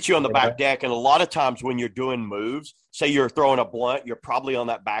it gets you on the back deck. And a lot of times when you're doing moves, say you're throwing a blunt, you're probably on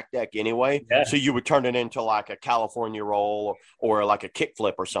that back deck anyway. Yeah. So you would turn it into like a California roll or like a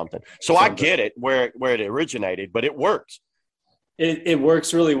kickflip or something. So I get it where it originated, but it works. It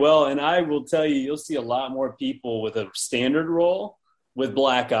works really well. And I will tell you, you'll see a lot more people with a standard roll with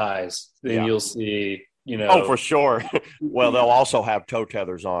black eyes than you'll see. Oh, for sure. Well, they'll also have toe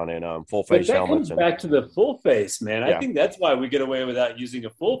tethers on and full face helmets. Comes back to the full face, man. I think that's why we get away without using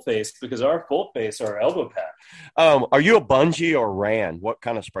a full face, because our full face are elbow pad. Are you a bungee or Rand? What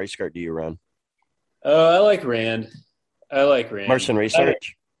kind of spray skirt do you run? I like Rand. Merson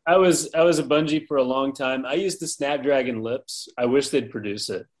Research. I was a bungee for a long time. I used the Snapdragon lips. I wish they'd produce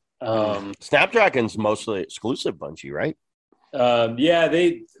it. Snapdragon's mostly exclusive bungee, right?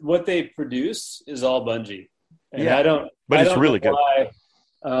 What they produce is all bungee, and it's really good.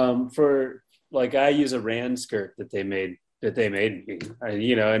 For like, I use a Rand skirt that they made me,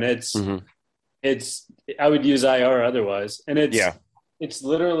 and it's I would use IR otherwise, and it's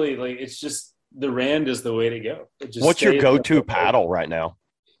literally like, it's just the Rand is the way to go. What's your go-to paddle right now?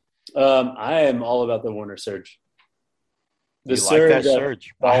 I am all about the Warner Surge. The Surge, like that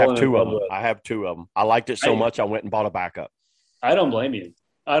Surge? I have two of them. I liked it so much I went and bought a backup. I don't blame you.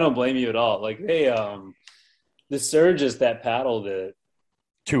 At all. Like, the Surge is that paddle that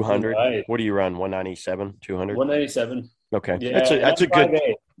 200. Right. What do you run? 197, 200? 197. Okay. Yeah, that's a good.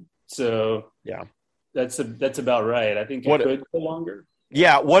 So yeah, that's about right. I think it could go longer.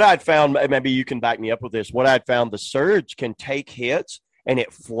 Yeah. What I'd found, maybe you can back me up with this. What I'd found, the Surge can take hits and it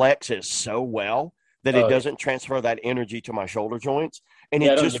flexes so well that it doesn't transfer that energy to my shoulder joints. And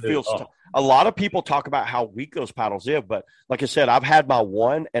it just feels – a lot of people talk about how weak those paddles is. But like I said, I've had my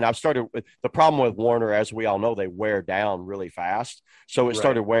one, and I've started – the problem with Warner, as we all know, they wear down really fast. So it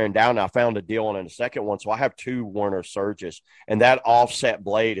started wearing down. And I found a deal on a second one. So I have two Warner Surges, and that offset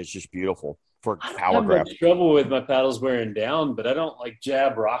blade is just beautiful for power grab. I have much trouble with my paddles wearing down, but I don't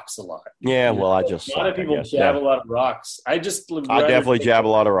jab rocks a lot. Yeah, well, a lot of people jab a lot of rocks. I definitely jab a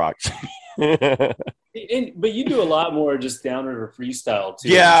lot of rocks. But you do a lot more just downriver freestyle too.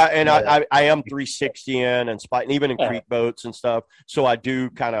 Yeah, and I am 360 and even in creek boats and stuff. So I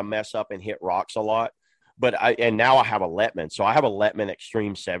do kind of mess up and hit rocks a lot. But now I have a Lettman. So I have a Lettman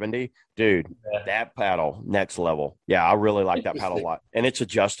Extreme 70. Dude, that paddle, next level. Yeah, I really like that paddle a lot. And it's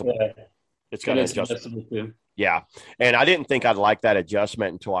adjustable. Yeah. It's got an adjustable too. Yeah. And I didn't think I'd like that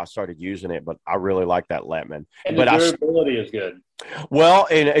adjustment until I started using it, but I really like that Lettman. And the durability is good. Well,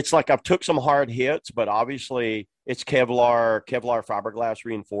 and it's like I've took some hard hits, but obviously it's Kevlar fiberglass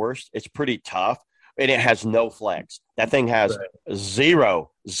reinforced. It's pretty tough, and it has no flex. That thing has zero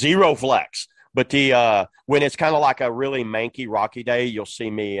flex. But when it's kind of like a really manky, rocky day, you'll see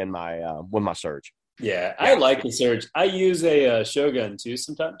me in my with my Surge. Yeah, I like the Surge. I use a Shogun too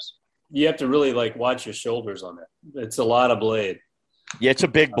sometimes. You have to really watch your shoulders on it. It's a lot of blade. Yeah, it's a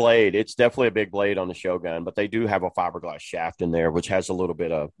big blade. It's definitely a big blade on the Shogun, but they do have a fiberglass shaft in there, which has a little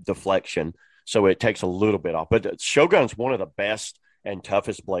bit of deflection, so it takes a little bit off. But the Shogun's one of the best and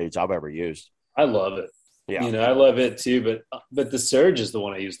toughest blades I've ever used. I love it. Yeah, I love it too. But the Surge is the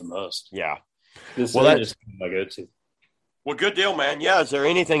one I use the most. Yeah, the Surge is my go-to. Well, good deal, man. Yeah, is there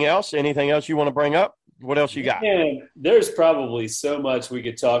anything else? Anything else you want to bring up? What else you got? Man, there's probably so much we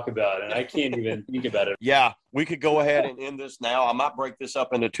could talk about, and I can't even think about it. Yeah, we could go ahead and end this now. I might break this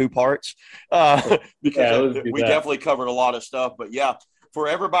up into two parts because we definitely covered a lot of stuff. But, yeah, for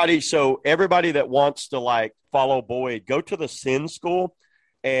everybody, so everybody that wants to, follow Boyd, go to the Sin School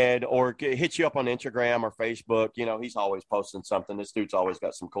or hit you up on Instagram or Facebook. He's always posting something. This dude's always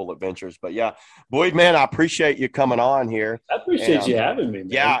got some cool adventures. But, yeah, Boyd, man, I appreciate you coming on here. I appreciate you having me,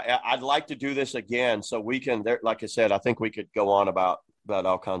 man. Yeah, I'd like to do this again so we can – like I said, I think we could go on about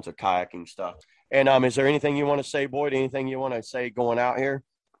all kinds of kayaking stuff. And is there anything you want to say, Boyd, anything you want to say going out here?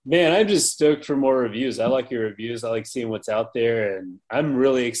 Man, I'm just stoked for more reviews. I like your reviews. I like seeing what's out there, and I'm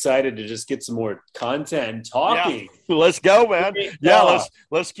really excited to just get some more content and talking. Yeah. Let's go, man.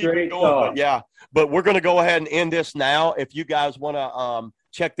 Let's keep it going. But, but we're going to go ahead and end this now. If you guys want to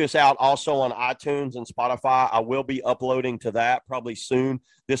check this out also on iTunes and Spotify. I will be uploading to that probably soon.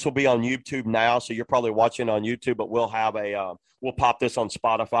 This will be on YouTube now, so you're probably watching on YouTube, but we'll have we'll pop this on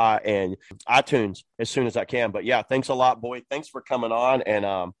Spotify and iTunes as soon as I can. But yeah, thanks a lot, Boyd. Thanks for coming on,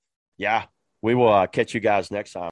 and yeah, we will catch you guys next time.